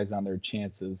capitalize on their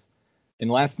chances,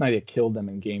 and last night it killed them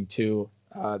in game two.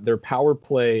 Their power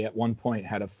play at one point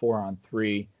had a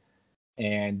 4-on-3,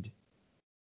 and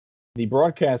the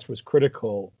broadcast was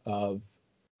critical of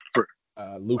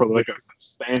Luke for like a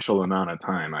substantial amount of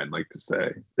time. I'd like to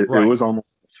say it was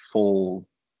almost full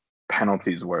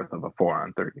penalties worth of a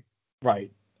 4-on-3.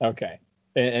 Right. Okay.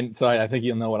 And so I think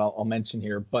you'll know what I'll mention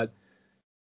here. But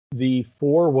the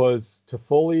 4 was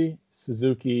Toffoli,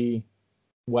 Suzuki,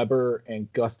 Weber,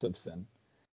 and Gustafsson.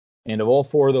 And of all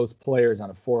 4 of those players on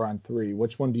a 4-on-3,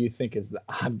 which one do you think is the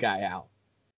odd guy out?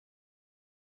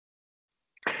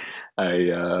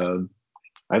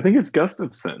 I think it's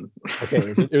Gustafson.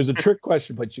 Okay, it was a trick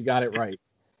question, but you got it right.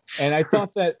 And I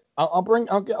thought that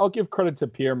I'll give credit to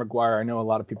Pierre Maguire. I know a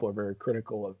lot of people are very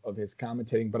critical of his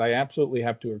commentating, but I absolutely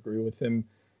have to agree with him.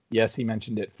 Yes, he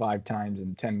mentioned it 5 times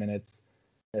in 10 minutes.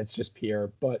 It's just Pierre,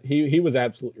 but he was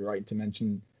absolutely right to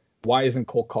mention why isn't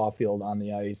Cole Caulfield on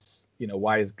the ice?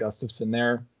 Why is Gustafson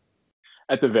there?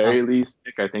 At the very least,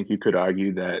 Nick, I think you could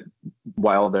argue that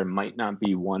while there might not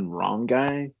be one wrong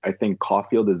guy, I think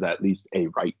Caulfield is at least a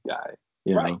right guy.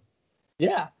 Right. Know?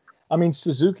 Yeah. I mean,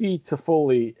 Suzuki,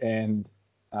 Toffoli, and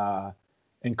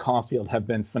Caulfield have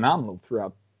been phenomenal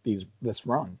throughout this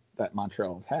run that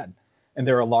Montreal has had, and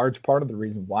they're a large part of the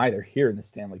reason why they're here in the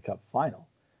Stanley Cup final.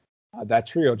 That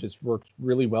trio just works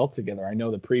really well together. I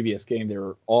know the previous game they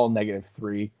were all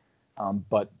 -3,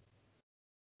 but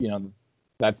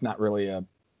that's not really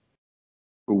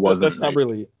that's not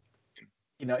really.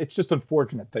 It's just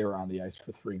unfortunate they were on the ice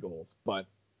for 3 goals, but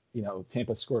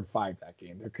Tampa scored 5 that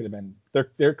game. There could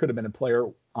have been a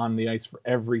player on the ice for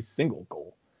every single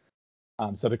goal.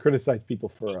 So to criticize people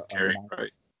for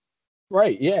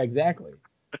right, yeah, exactly.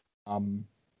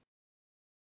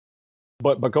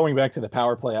 But going back to the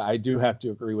power play, I do have to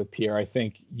agree with Pierre. I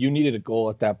think you needed a goal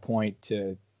at that point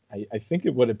to. I think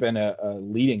it would have been a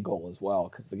leading goal as well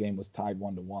because the game was tied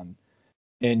 1-1,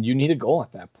 and you need a goal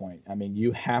at that point. I mean,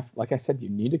 you have, like I said, you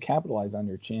need to capitalize on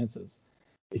your chances.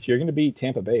 If you're going to beat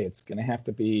Tampa Bay, it's going to have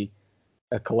to be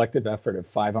a collective effort of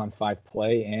 5-on-5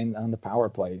 play and on the power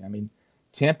play. I mean,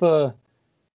 Tampa,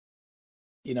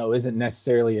 isn't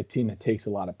necessarily a team that takes a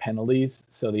lot of penalties.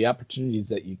 So the opportunities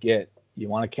that you get, you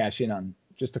want to cash in on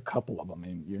just a couple of them. I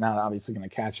mean, you're not obviously going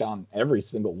to cash on every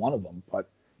single one of them, but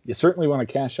you certainly want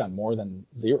to cash on more than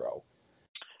 0.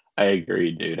 I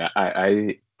agree, dude.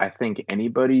 I think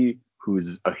anybody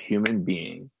who's a human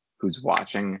being who's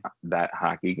watching that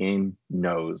hockey game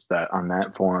knows that on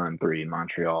that 4-on-3,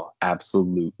 Montreal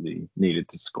absolutely needed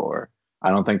to score. I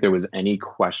don't think there was any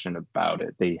question about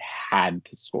it. They had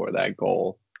to score that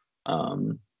goal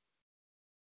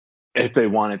if they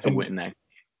wanted to win that game.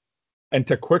 And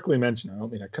to quickly mention, I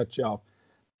don't mean to cut you off,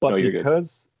 but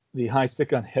because the high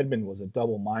stick on Hedman was a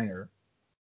double minor,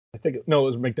 it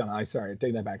was McDonough. Sorry, I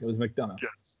take that back. It was McDonough.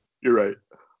 Yes, you're right.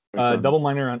 Double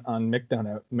minor on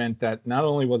McDonough meant that not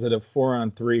only was it a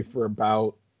 4-on-3 for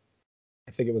about,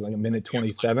 I think it was like a minute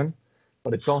 27,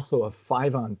 but it's also a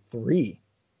 5-on-3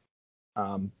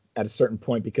 at a certain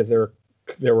point because there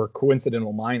were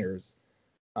coincidental minors.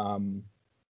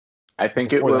 I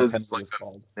think it was like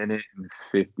a minute and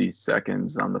 50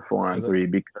 seconds on the 4-on-3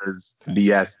 because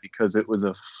it was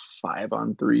a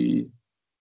 5-on-3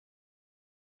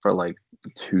 for like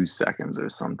 2 seconds or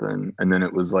something, and then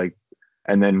it was like.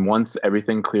 And then once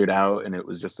everything cleared out and it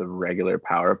was just a regular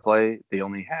power play, they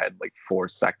only had like 4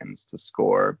 seconds to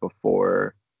score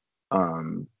before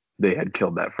they had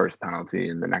killed that first penalty,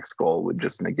 and the next goal would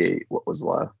just negate what was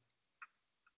left.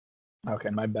 Okay,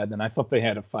 my bad. Then I thought they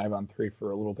had a 5-on-3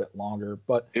 for a little bit longer,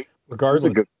 but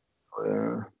regardless.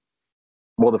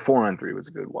 Well, the 4-on-3 was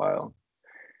a good while.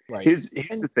 Right. Here's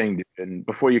the thing, dude, and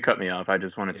before you cut me off, I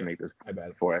just wanted to make this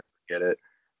before I forget it.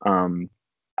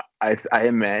 I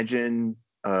imagine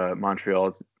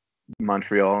Montreal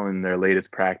in their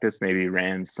latest practice maybe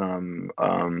ran some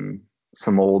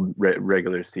old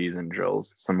regular season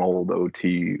drills, some old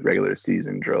OT regular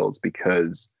season drills,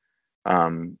 because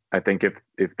I think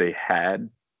if they had,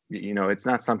 it's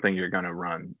not something you're going to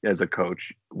run as a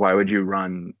coach. Why would you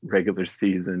run regular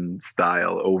season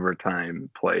style overtime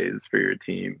plays for your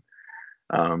team?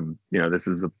 This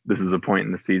is a point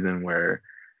in the season where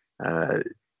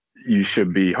you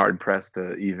should be hard pressed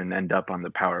to even end up on the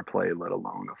power play, let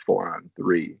alone a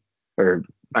 4-on-3, or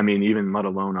even let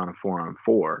alone on a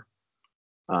 4-on-4,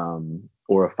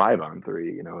 or a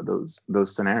 5-on-3.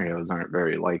 Those scenarios aren't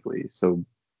very likely. So,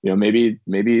 maybe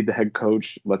the head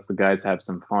coach lets the guys have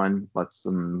some fun, lets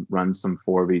them run some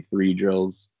 4v3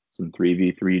 drills, some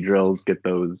 3v3 drills, get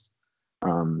those,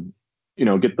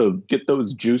 get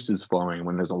those juices flowing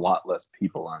when there's a lot less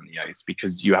people on the ice,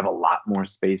 because you have a lot more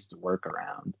space to work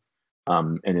around.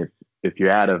 And if you're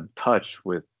out of touch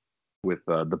with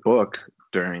the book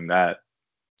during that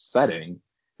setting,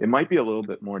 it might be a little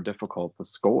bit more difficult to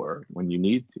score when you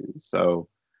need to. So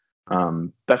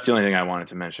that's the only thing I wanted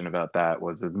to mention about that,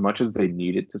 was as much as they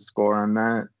needed to score on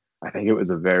that, I think it was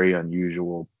a very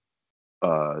unusual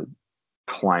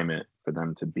climate for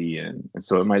them to be in. And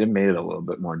so it might have made it a little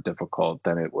bit more difficult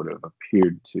than it would have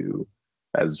appeared to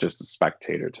as just a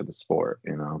spectator to the sport,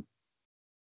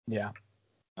 Yeah.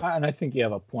 And I think you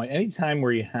have a point. Anytime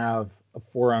where you have a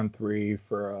 4-on-3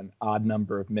 for an odd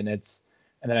number of minutes,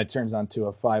 and then it turns onto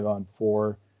a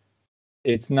 5-on-4,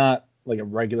 it's not like a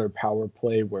regular power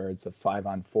play where it's a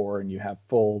 5-on-4 and you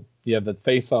have the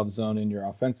face-off zone in your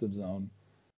offensive zone,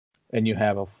 and you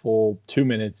have a full 2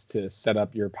 minutes to set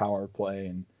up your power play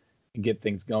and get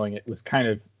things going. It was kind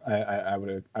of I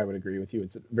would agree with you.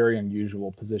 It's a very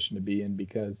unusual position to be in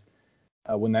because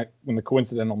when the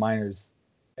coincidental minors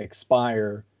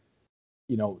expire,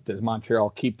 does Montreal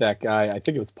keep that guy? I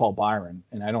think it was Paul Byron,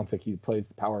 and I don't think he plays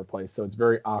the power play. So it's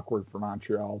very awkward for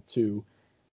Montreal to,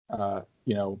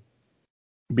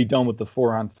 be done with the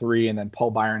 4-on-3, and then Paul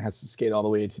Byron has to skate all the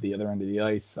way to the other end of the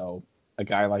ice. So a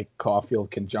guy like Caulfield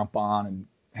can jump on and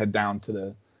head down to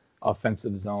the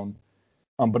offensive zone.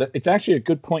 But it's actually a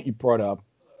good point you brought up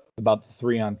about the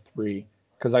 3-on-3,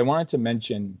 because I wanted to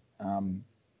mention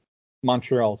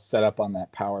Montreal's setup on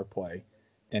that power play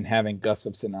and having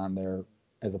Gustafsson on there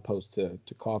as opposed to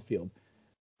Caulfield.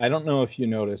 I don't know if you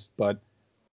noticed, but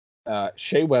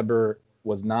Shea Weber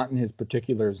was not in his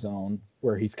particular zone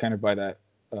where he's kind of by that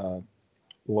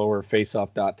lower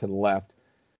face-off dot to the left.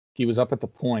 He was up at the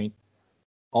point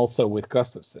also with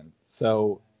Gustafsson.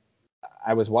 So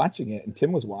I was watching it, and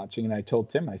Tim was watching, and I told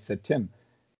Tim, I said, Tim,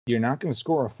 you're not going to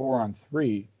score a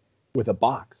 4-on-3 with a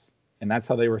box. And that's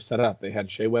how they were set up. They had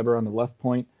Shea Weber on the left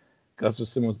point.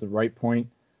 Gustafsson was the right point.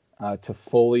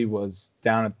 Toffoli was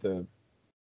down at the,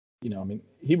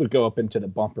 he would go up into the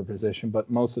bumper position,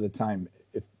 but most of the time,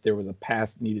 if there was a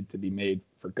pass needed to be made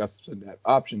for Gustafsson to have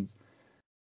options,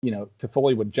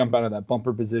 Toffoli would jump out of that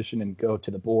bumper position and go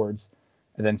to the boards.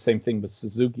 And then same thing with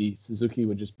Suzuki. Suzuki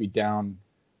would just be down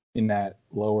in that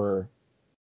lower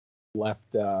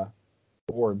left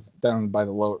boards, down by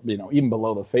the lower, even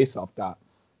below the face-off dot.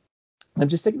 I'm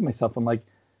just thinking to myself, I'm like,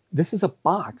 this is a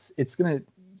box.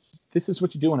 This is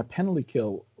what you do on a penalty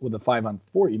kill with a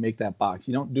 5-on-4. You make that box.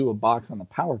 You don't do a box on the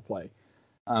power play.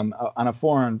 On a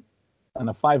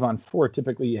 5-on-4,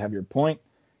 typically you have your point.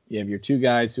 You have your two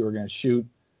guys who are going to shoot.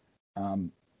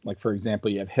 Like, for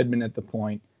example, you have Hedman at the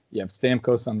point. You have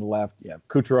Stamkos on the left. You have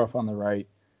Kucherov on the right.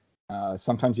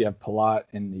 Sometimes you have Palat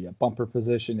in the bumper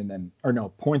position,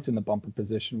 points in the bumper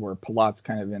position where Palat's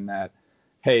kind of in that,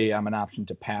 hey, I'm an option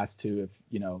to pass to if,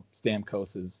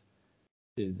 Stamkos is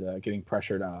getting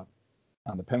pressured on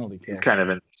the penalty kill. He's kind of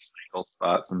in a single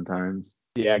spot sometimes.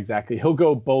 Yeah, exactly. He'll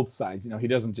go both sides. He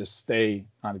doesn't just stay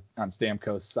on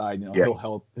Stamkos' side.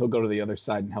 He'll go to the other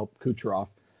side and help Kucherov.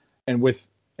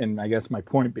 And I guess my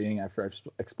point being, after I've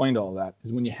explained all of that,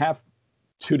 is when you have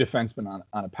two defensemen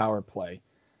on a power play,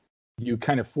 you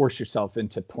kind of force yourself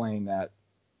into playing that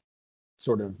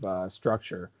sort of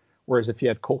structure. Whereas if you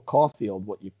had Cole Caulfield,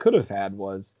 what you could have had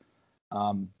was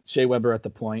Shea Weber at the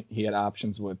point. He had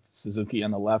options with Suzuki on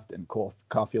the left and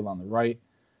Caulfield on the right,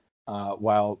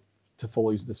 while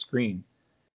Toffoli's the screen.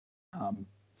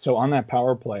 So on that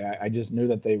power play, I just knew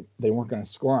that they weren't going to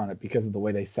score on it because of the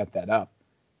way they set that up.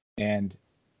 And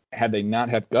had they not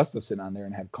had Gustafsson on there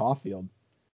and had Caulfield,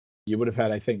 you would have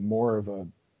had, I think, more of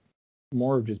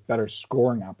just better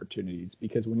scoring opportunities,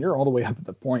 because when you're all the way up at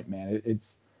the point, man,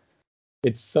 it's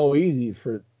so easy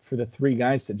for the three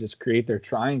guys to just create their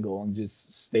triangle and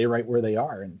just stay right where they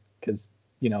are, and because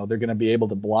they're going to be able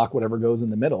to block whatever goes in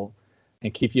the middle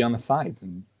and keep you on the sides.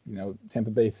 And Tampa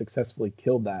Bay successfully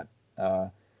killed that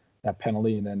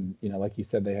penalty, and then like you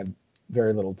said, they had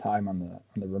very little time on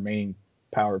the remaining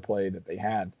power play that they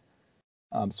had.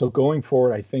 So going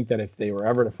forward, I think that if they were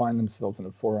ever to find themselves in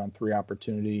a 4-on-3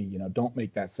 opportunity, don't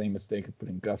make that same mistake of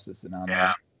putting Gustafsson on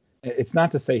there. It's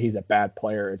not to say he's a bad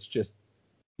player. It's just,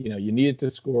 you needed to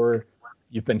score.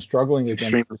 You've been struggling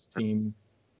against this team.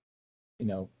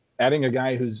 Adding a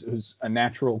guy who's a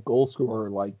natural goal scorer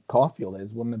like Caulfield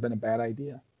wouldn't have been a bad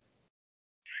idea.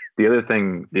 The other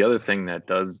thing that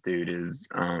does, dude, is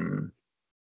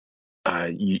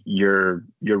you're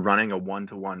running a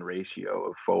 1-to-1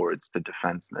 ratio of forwards to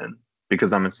defensemen,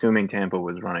 because I'm assuming Tampa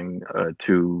was running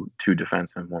two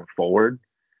defensemen, one forward,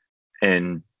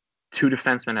 and two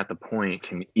defensemen at the point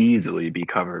can easily be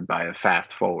covered by a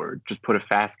fast forward. Just put a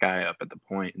fast guy up at the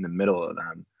point in the middle of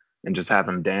them and just have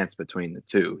him dance between the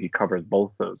two. He covers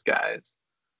both those guys.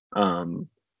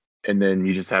 And then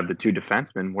you just have the two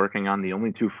defensemen working on the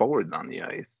only two forwards on the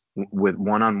ice with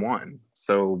one-on-one.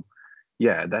 So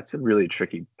yeah, that's a really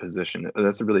tricky position.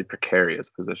 That's a really precarious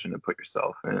position to put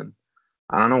yourself in.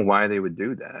 I don't know why they would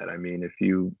do that. I mean,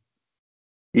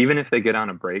 even if they get on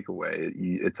a breakaway,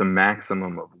 it's a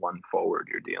maximum of one forward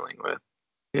you're dealing with.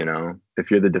 If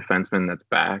you're the defenseman that's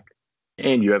back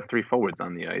and you have three forwards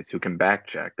on the ice who can back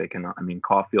check,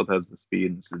 Caulfield has the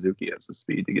speed and Suzuki has the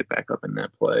speed to get back up in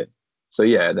that play. So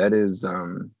yeah, that is,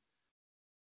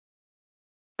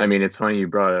 it's funny you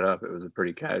brought it up. It was a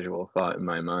pretty casual thought in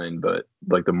my mind, but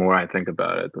like the more I think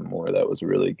about it, the more that was a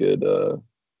really good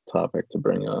topic to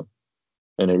bring up,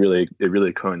 and it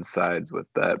really coincides with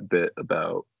that bit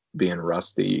about being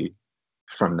rusty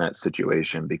from that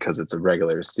situation because it's a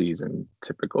regular season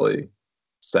typically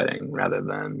setting rather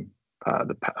than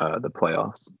the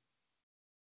playoffs.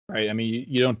 Right. I mean,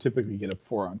 you don't typically get a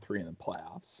 4-on-3 in the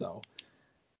playoffs. So,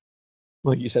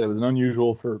 like you said, it was an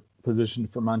unusual position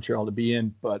for Montreal to be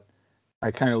in. But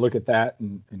I kind of look at that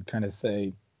and kind of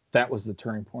say that was the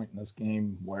turning point in this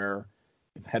game where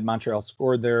had Montreal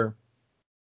scored there,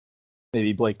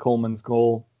 maybe Blake Coleman's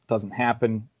goal doesn't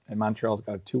happen, and Montreal's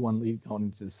got a 2-1 lead going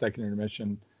into the second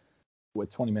intermission with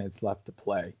 20 minutes left to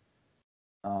play.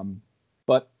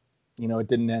 But, it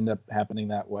didn't end up happening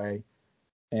that way.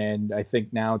 And I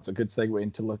think now it's a good segue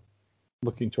into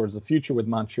looking towards the future with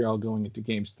Montreal going into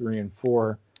games 3 and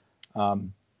 4.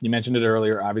 You mentioned it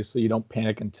earlier. Obviously, you don't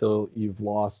panic until you've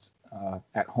lost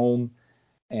at home.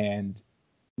 And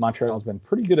Montreal's been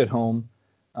pretty good at home.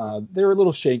 They were a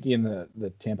little shaky in the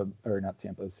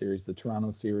the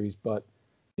Toronto series. But,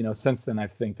 since then, I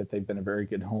think that they've been a very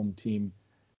good home team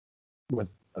with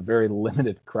a very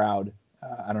limited crowd.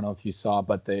 I don't know if you saw,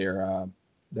 but their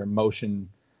motion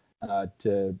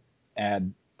to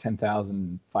add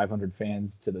 10,500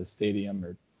 fans to the stadium,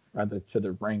 or rather to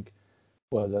the rink,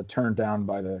 was turned down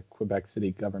by the Quebec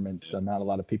City government. So not a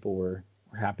lot of people were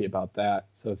happy about that.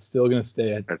 So it's still going to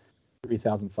stay at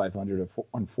 3,500,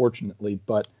 unfortunately.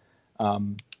 But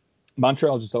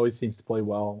Montreal just always seems to play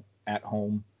well at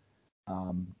home.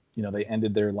 They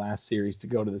ended their last series to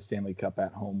go to the Stanley Cup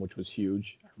at home, which was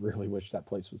huge. I really wish that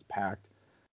place was packed.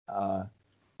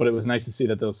 But it was nice to see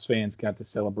that those fans got to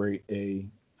celebrate a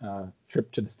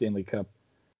trip to the Stanley Cup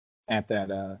at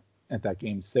that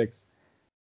Game 6.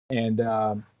 And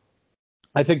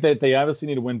I think that they obviously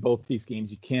need to win both these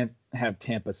games. You can't have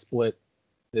Tampa split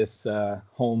this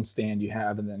home stand you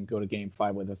have and then go to Game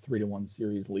 5 with a 3-1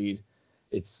 series lead.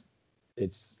 It's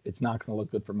not going to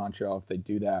look good for Montreal if they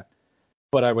do that.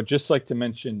 But I would just like to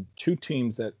mention two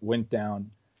teams that went down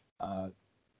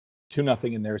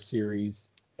 2-0 in their series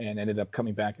and ended up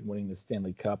coming back and winning the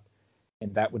Stanley Cup.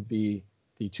 And that would be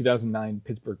the 2009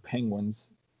 Pittsburgh Penguins.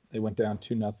 They went down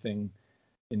 2-0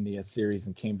 in the series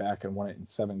and came back and won it in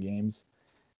 7 games.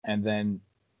 And then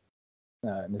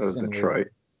in the Detroit.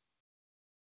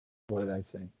 What did I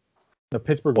say? The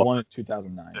Pittsburgh won in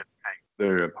 2009.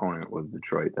 Their opponent was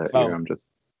Detroit that year.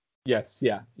 Yes,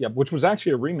 yeah, which was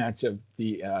actually a rematch of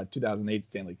the 2008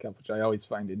 Stanley Cup, which I always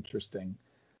find interesting.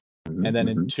 Mm-hmm, and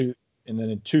then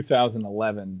in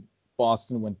 2011,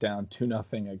 Boston went down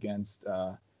 2-0 against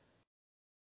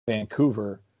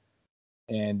Vancouver,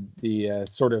 and the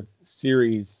sort of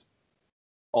series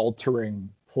altering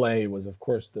play was, of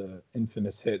course, the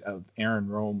infamous hit of Aaron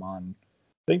Rome on,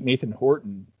 I think, Nathan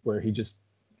Horton, where he just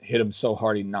hit him so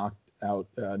hard he knocked out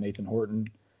Nathan Horton,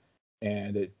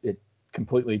 and it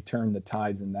completely turned the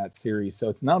tides in that series. So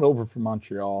it's not over for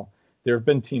Montreal. There have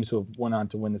been teams who have went on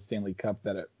to win the Stanley Cup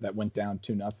that went down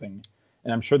 2-0, and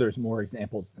I'm sure there's more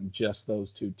examples than just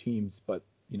those two teams. But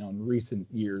in recent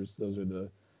years, those are the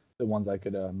ones I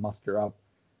could muster up.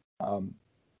 And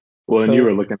you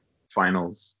were looking at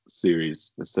finals series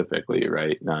specifically,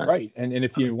 right? Right, and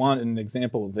if you want an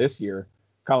example of this year,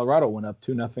 Colorado went up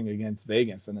 2-0 against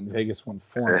Vegas, and then Vegas won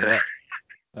 4-0.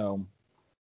 So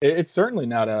it's certainly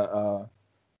not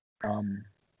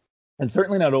and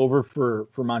certainly not over for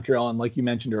Montreal. And like you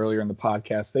mentioned earlier in the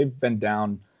podcast, they've been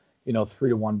down,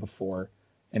 3-1 before,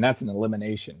 and that's an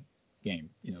elimination game.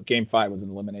 Game 5 was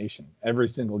an elimination. Every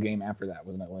single game after that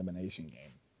was an elimination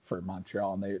game for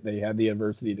Montreal, and they had the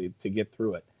adversity to get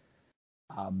through it.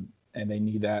 And they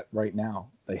need that right now.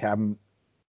 They haven't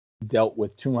dealt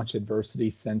with too much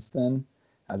adversity since then.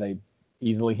 They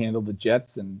easily handled the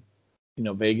Jets, and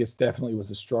Vegas definitely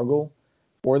was a struggle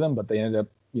for them, but they ended up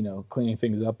cleaning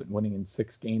things up and winning in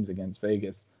 6 games against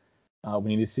Vegas.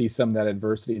 We need to see some of that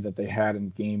adversity that they had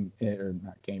in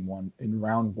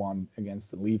round 1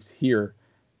 against the Leafs here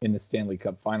in the Stanley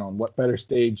Cup final. And what better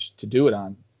stage to do it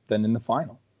on than in the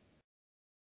final?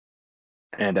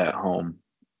 And at home.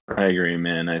 I agree,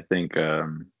 man. I think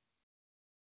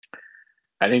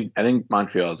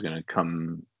Montreal is going to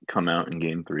come out in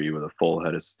Game 3 with a full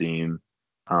head of steam.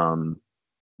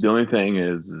 The only thing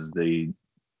is they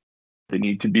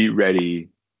need to be ready.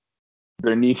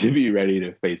 They need to be ready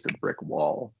to face a brick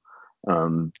wall.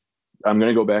 I'm going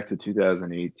to go back to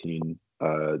 2018,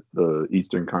 the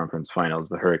Eastern Conference Finals,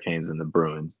 the Hurricanes and the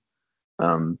Bruins.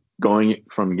 Going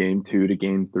from Game 2 to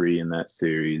Game 3 in that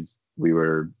series, we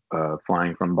were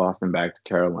flying from Boston back to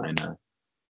Carolina,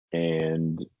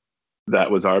 and that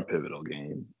was our pivotal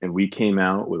game. And we came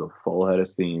out with a full head of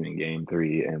steam in Game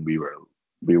 3, and we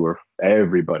were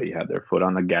everybody had their foot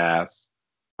on the gas.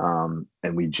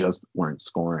 and we just weren't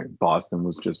scoring. Boston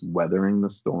was just weathering the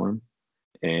storm,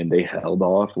 and they held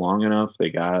off long enough. They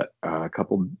got a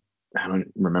couple. I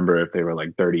don't remember if they were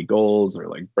like 30 goals or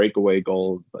like breakaway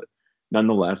goals, but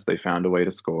nonetheless, they found a way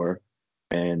to score,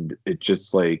 and it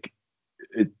just like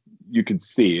it. You could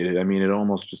see it. I mean, it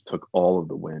almost just took all of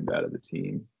the wind out of the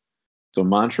team. So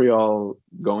Montreal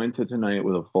go into tonight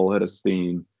with a full head of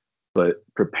steam, but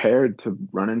prepared to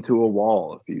run into a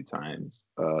wall a few times,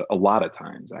 a lot of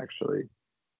times actually.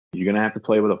 You're gonna have to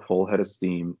play with a full head of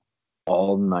steam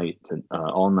all night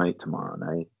tomorrow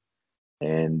night,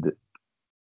 and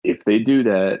if they do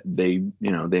that,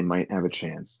 they might have a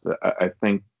chance. I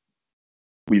think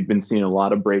we've been seeing a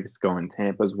lot of breaks going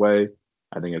Tampa's way.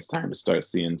 I think it's time to start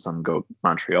seeing some go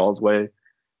Montreal's way.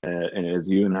 And as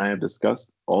you and I have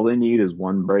discussed, all they need is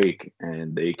one break,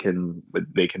 and they can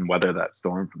weather that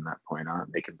storm from that point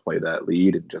on. They can play that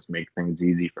lead and just make things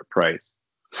easy for Price.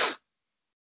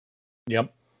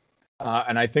 Yep.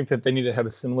 And I think that they need to have a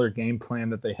similar game plan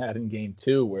that they had in game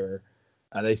 2, where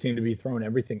they seem to be throwing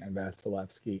everything on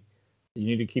Vasilevsky. You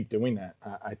need to keep doing that.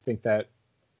 I think that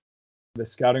the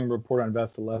scouting report on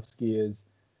Vasilevsky is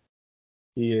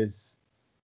he is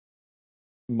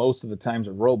most of the times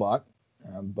a robot,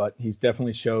 but he's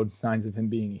definitely showed signs of him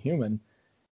being a human.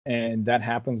 And that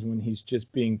happens when he's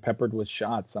just being peppered with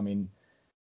shots. I mean,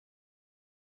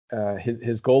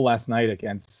 his goal last night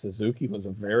against Suzuki was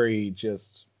a very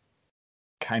just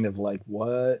kind of like,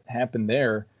 what happened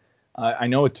there? I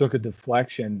know it took a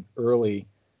deflection early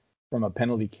from a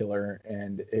penalty killer,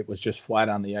 and it was just flat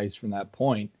on the ice from that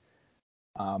point.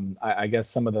 I guess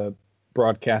some of the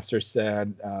broadcasters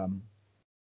said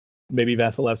maybe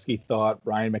Vasilevsky thought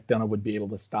Ryan McDonagh would be able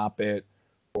to stop it,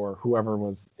 or whoever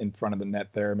was in front of the net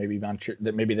there. Maybe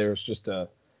there was just a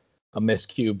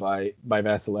miscue by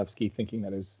Vasilevsky thinking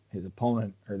that his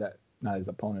opponent, or that not his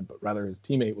opponent, but rather his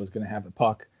teammate was going to have the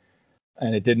puck,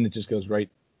 and it didn't. It just goes right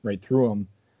through him.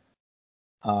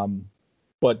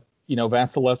 But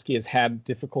Vasilevsky has had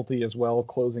difficulty as well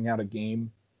closing out a game.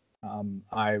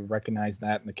 I recognize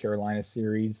that in the Carolina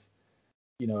series.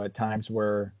 At times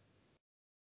where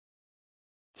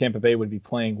Tampa Bay would be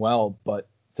playing well, but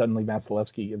suddenly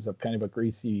Vasilevsky gives up kind of a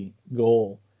greasy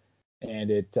goal, and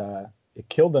it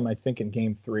killed them. I think in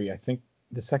Game 3. I think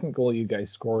the second goal you guys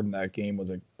scored in that game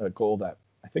was a goal that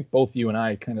I think both you and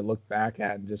I kind of looked back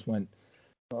at and just went,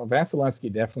 well,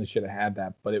 Vasilevsky definitely should have had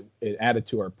that, but it added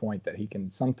to our point that he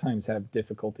can sometimes have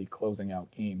difficulty closing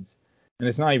out games, and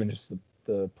it's not even just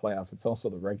the playoffs; it's also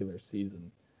the regular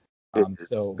season.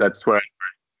 So that's where I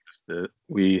noticed it.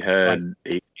 We had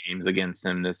 8 games against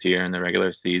him this year in the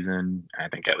regular season. I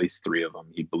think at least 3 of them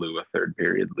he blew a third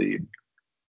period lead.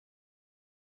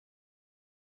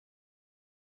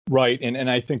 Right, and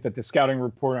I think that the scouting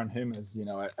report on him is,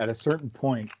 at a certain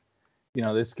point,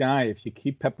 this guy, if you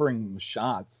keep peppering him with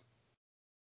shots,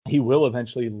 he will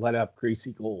eventually let up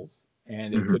greasy goals,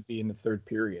 and it could be in the third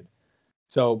period.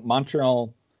 So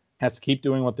Montreal has to keep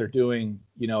doing what they're doing,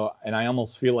 and I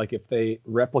almost feel like if they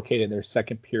replicated their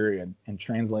second period and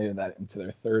translated that into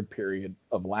their third period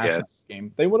of last night's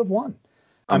game, they would have won.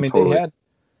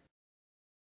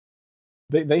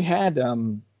 They had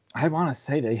I want to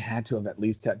say they had to have at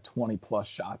least had 20 plus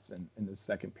shots in the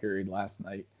second period last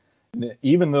night. And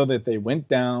even though that they went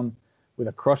down with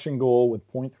a crushing goal with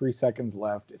 0.3 seconds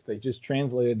left, if they just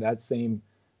translated that same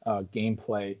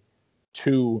gameplay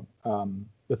to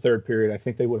the third period, I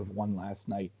think they would have won last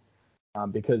night.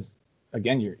 Because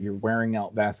again, you're wearing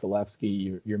out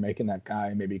Vasilevsky. You're making that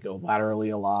guy maybe go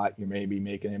laterally a lot. You're maybe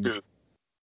making him.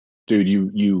 Dude,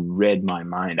 you read my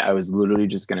mind. I was literally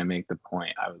just gonna make the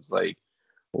point. I was like,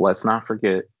 let's not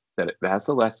forget that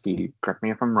Vasilevsky, correct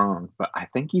me if I'm wrong, but I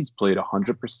think he's played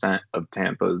 100% of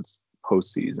Tampa's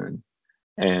postseason.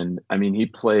 And I mean, he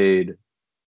played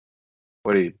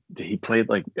over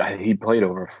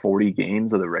 40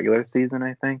 games of the regular season,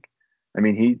 I think. I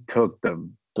mean, he took the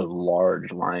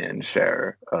large lion's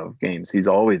share of games. He's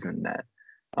always in net.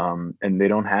 And they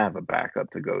don't have a backup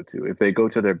to go to. If they go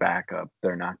to their backup,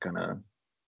 they're not gonna.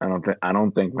 I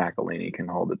don't think McElhinney can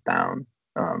hold it down.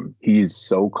 He's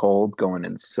so cold, going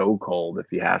in so cold if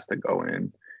he has to go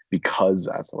in, because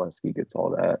Vasilevsky gets all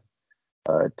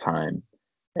that time.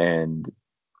 And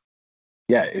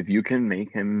yeah, if you can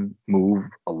make him move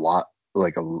a lot,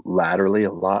 like laterally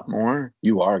a lot more,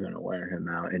 you are going to wear him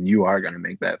out, and you are going to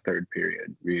make that third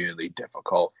period really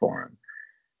difficult for him.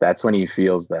 That's when he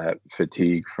feels that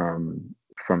fatigue from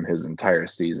his entire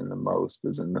season the most,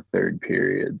 is in the third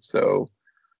period. So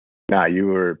now you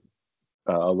were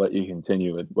I'll let you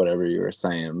continue with whatever you were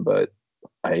saying, but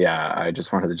I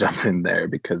just wanted to jump in there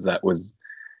because that was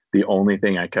the only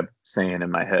thing I kept saying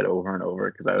in my head over and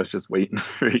over because I was just waiting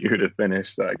for you to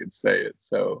finish so I could say it.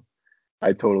 So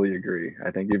I totally agree.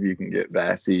 I think if you can get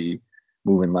Vasi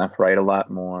moving left, right a lot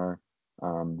more,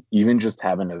 even just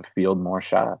having to field more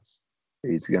shots,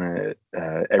 he's gonna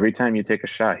every time you take a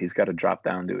shot, he's got to drop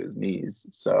down to his knees.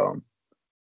 So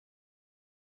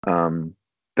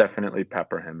definitely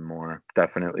pepper him more.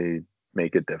 Definitely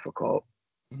make it difficult.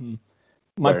 Mm-hmm.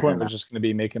 My point was just going to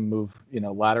be make him move,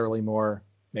 laterally more,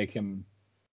 make him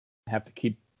have to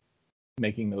keep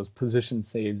making those position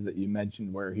saves that you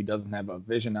mentioned where he doesn't have a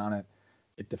vision on it.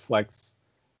 It deflects,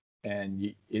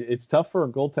 and it's tough for a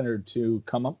goaltender to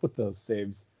come up with those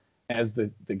saves as the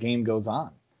game goes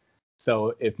on.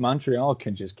 So if Montreal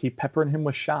can just keep peppering him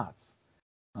with shots,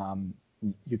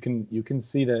 you can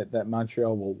see that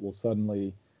Montreal will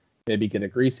suddenly maybe get a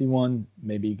greasy one,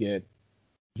 maybe get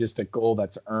just a goal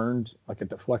that's earned, like a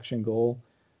deflection goal,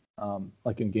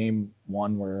 like in game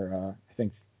one where I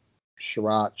think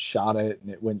Sherratt shot it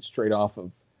and it went straight off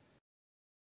of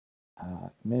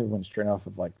maybe it went straight off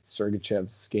of like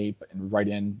Sergachev's escape and right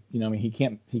in. I mean, he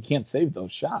can't save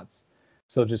those shots,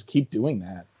 so just keep doing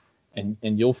that, and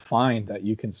you'll find that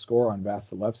you can score on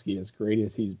Vasilevsky as great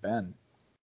as he's been.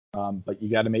 But you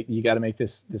got to make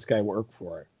this guy work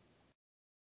for it.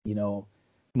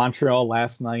 Montreal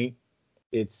last night,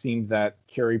 it seemed that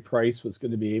Carey Price was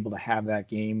going to be able to have that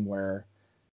game where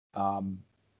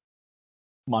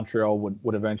Montreal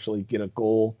would eventually get a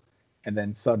goal, and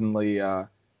then suddenly,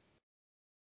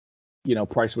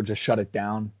 Price would just shut it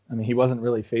down. I mean, he wasn't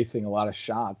really facing a lot of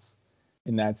shots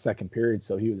in that second period,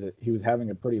 so he was having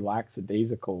a pretty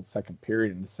lackadaisical second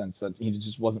period in the sense that he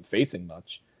just wasn't facing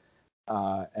much.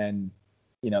 And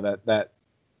that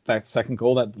second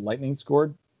goal that the Lightning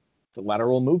scored, it's a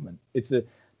lateral movement.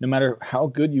 No matter how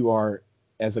good you are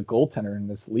as a goaltender in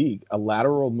this league, a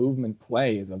lateral movement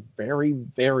play is a very,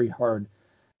 very hard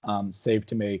save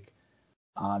to make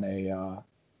on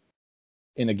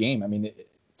in a game. I mean,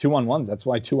 2-on-1s. That's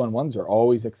why 2-on-1s are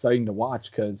always exciting to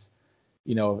watch because,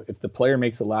 if the player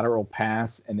makes a lateral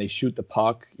pass and they shoot the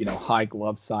puck, high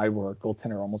glove side where a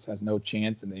goaltender almost has no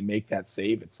chance and they make that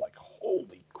save, it's like,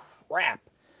 holy crap.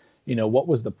 What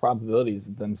was the probabilities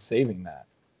of them saving that?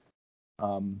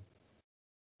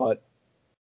 But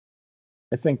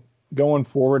I think going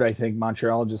forward, I think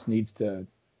Montreal just needs to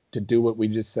do what we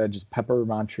just said, just pepper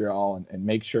Montreal and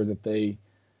make sure that they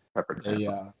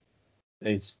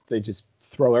just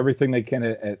throw everything they can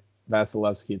at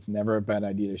Vasilevsky. It's never a bad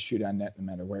idea to shoot on net no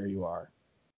matter where you are.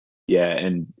 Yeah,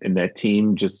 and that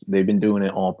team they've been doing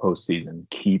it all postseason.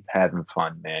 Keep having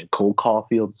fun, man. Cole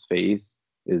Caulfield's face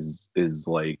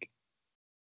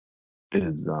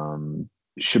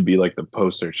should be like the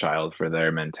poster child for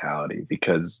their mentality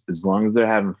because as long as they're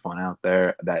having fun out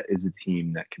there, that is a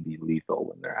team that can be lethal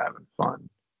when they're having fun.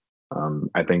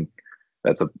 I think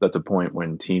that's a point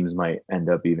when teams might end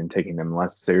up even taking them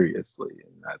less seriously,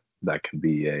 and that could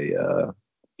be a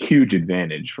huge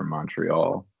advantage for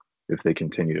Montreal if they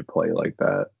continue to play like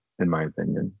that, in my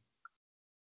opinion.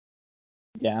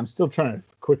 Yeah, I'm still trying to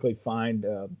quickly find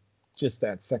just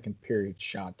that second period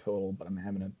shot total, but I'm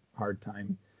having a hard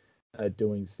time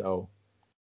doing so.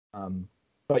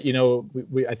 But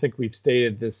I think we've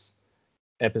stated this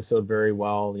episode very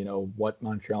well. What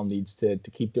Montreal needs to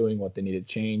keep doing, what they need to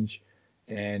change,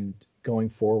 and going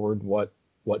forward, what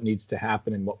needs to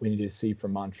happen and what we need to see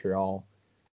from Montreal.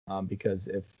 Because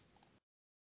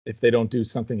if they don't do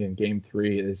something in Game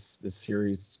 3, this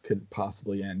series could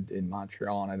possibly end in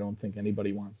Montreal, and I don't think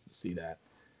anybody wants to see that.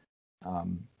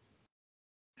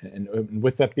 And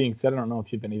with that being said, I don't know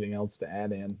if you have anything else to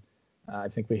add in. I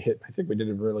think we did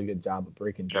a really good job of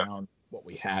breaking down what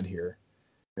we had here.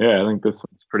 Yeah, I think this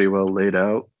one's pretty well laid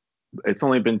out. It's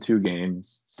only been 2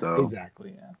 games, so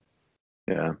exactly, yeah.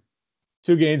 Yeah.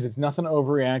 2 games, it's nothing to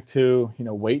overreact to.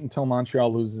 Wait until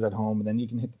Montreal loses at home, and then you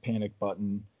can hit the panic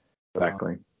button.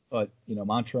 Exactly. But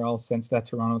Montreal, since that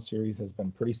Toronto series, has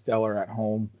been pretty stellar at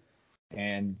home,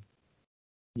 and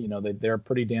they're a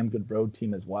pretty damn good road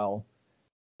team as well.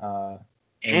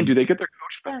 And do they get their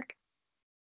coach back?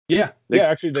 Yeah,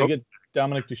 actually, they get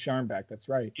Dominic Ducharme back. That's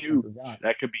right. Huge.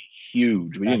 That could be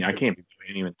huge. I can't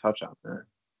even touch on that.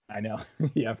 I know.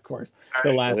 Yeah, of course.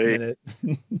 The last minute.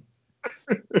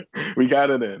 We got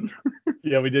it in.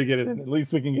 Yeah, we did get it in. At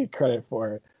least we can get credit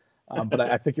for it. But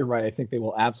I think you're right. I think they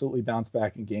will absolutely bounce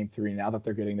back in Game 3 now that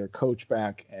they're getting their coach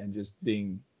back and just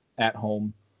being at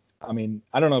home. I mean,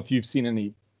 I don't know if you've seen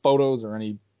any photos or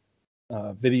any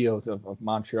videos of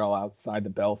Montreal outside the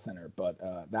Bell Center, but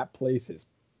that place is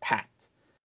packed.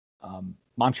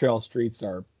 Montreal streets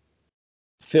are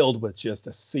filled with just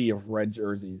a sea of red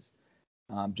jerseys.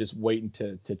 just waiting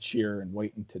to cheer and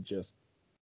waiting to just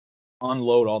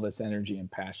unload all this energy and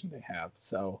passion they have.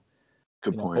 So,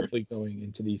 Good point. hopefully going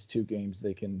into these two games,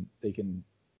 they can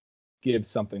give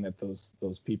something that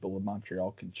those people of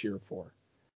Montreal can cheer for.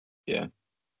 Yeah,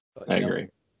 but, I agree.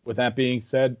 With that being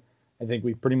said, I think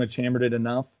we've pretty much hammered it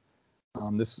enough.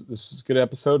 This is a good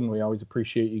episode, and we always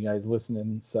appreciate you guys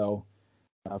listening. So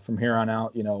from here on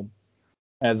out,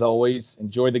 as always,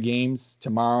 enjoy the games.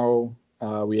 Tomorrow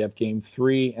we have game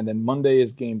 3, and then Monday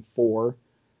is game 4,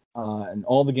 and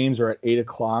all the games are at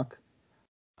 8:00.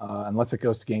 Unless it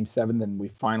goes to game 7, then we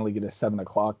finally get a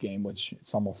 7:00 game, which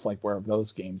it's almost like where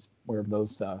those game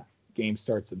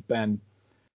starts have been.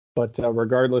 But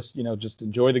regardless, just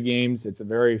enjoy the games. It's a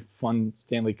very fun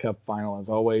Stanley Cup final as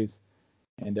always.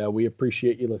 And we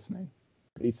appreciate you listening.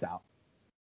 Peace out.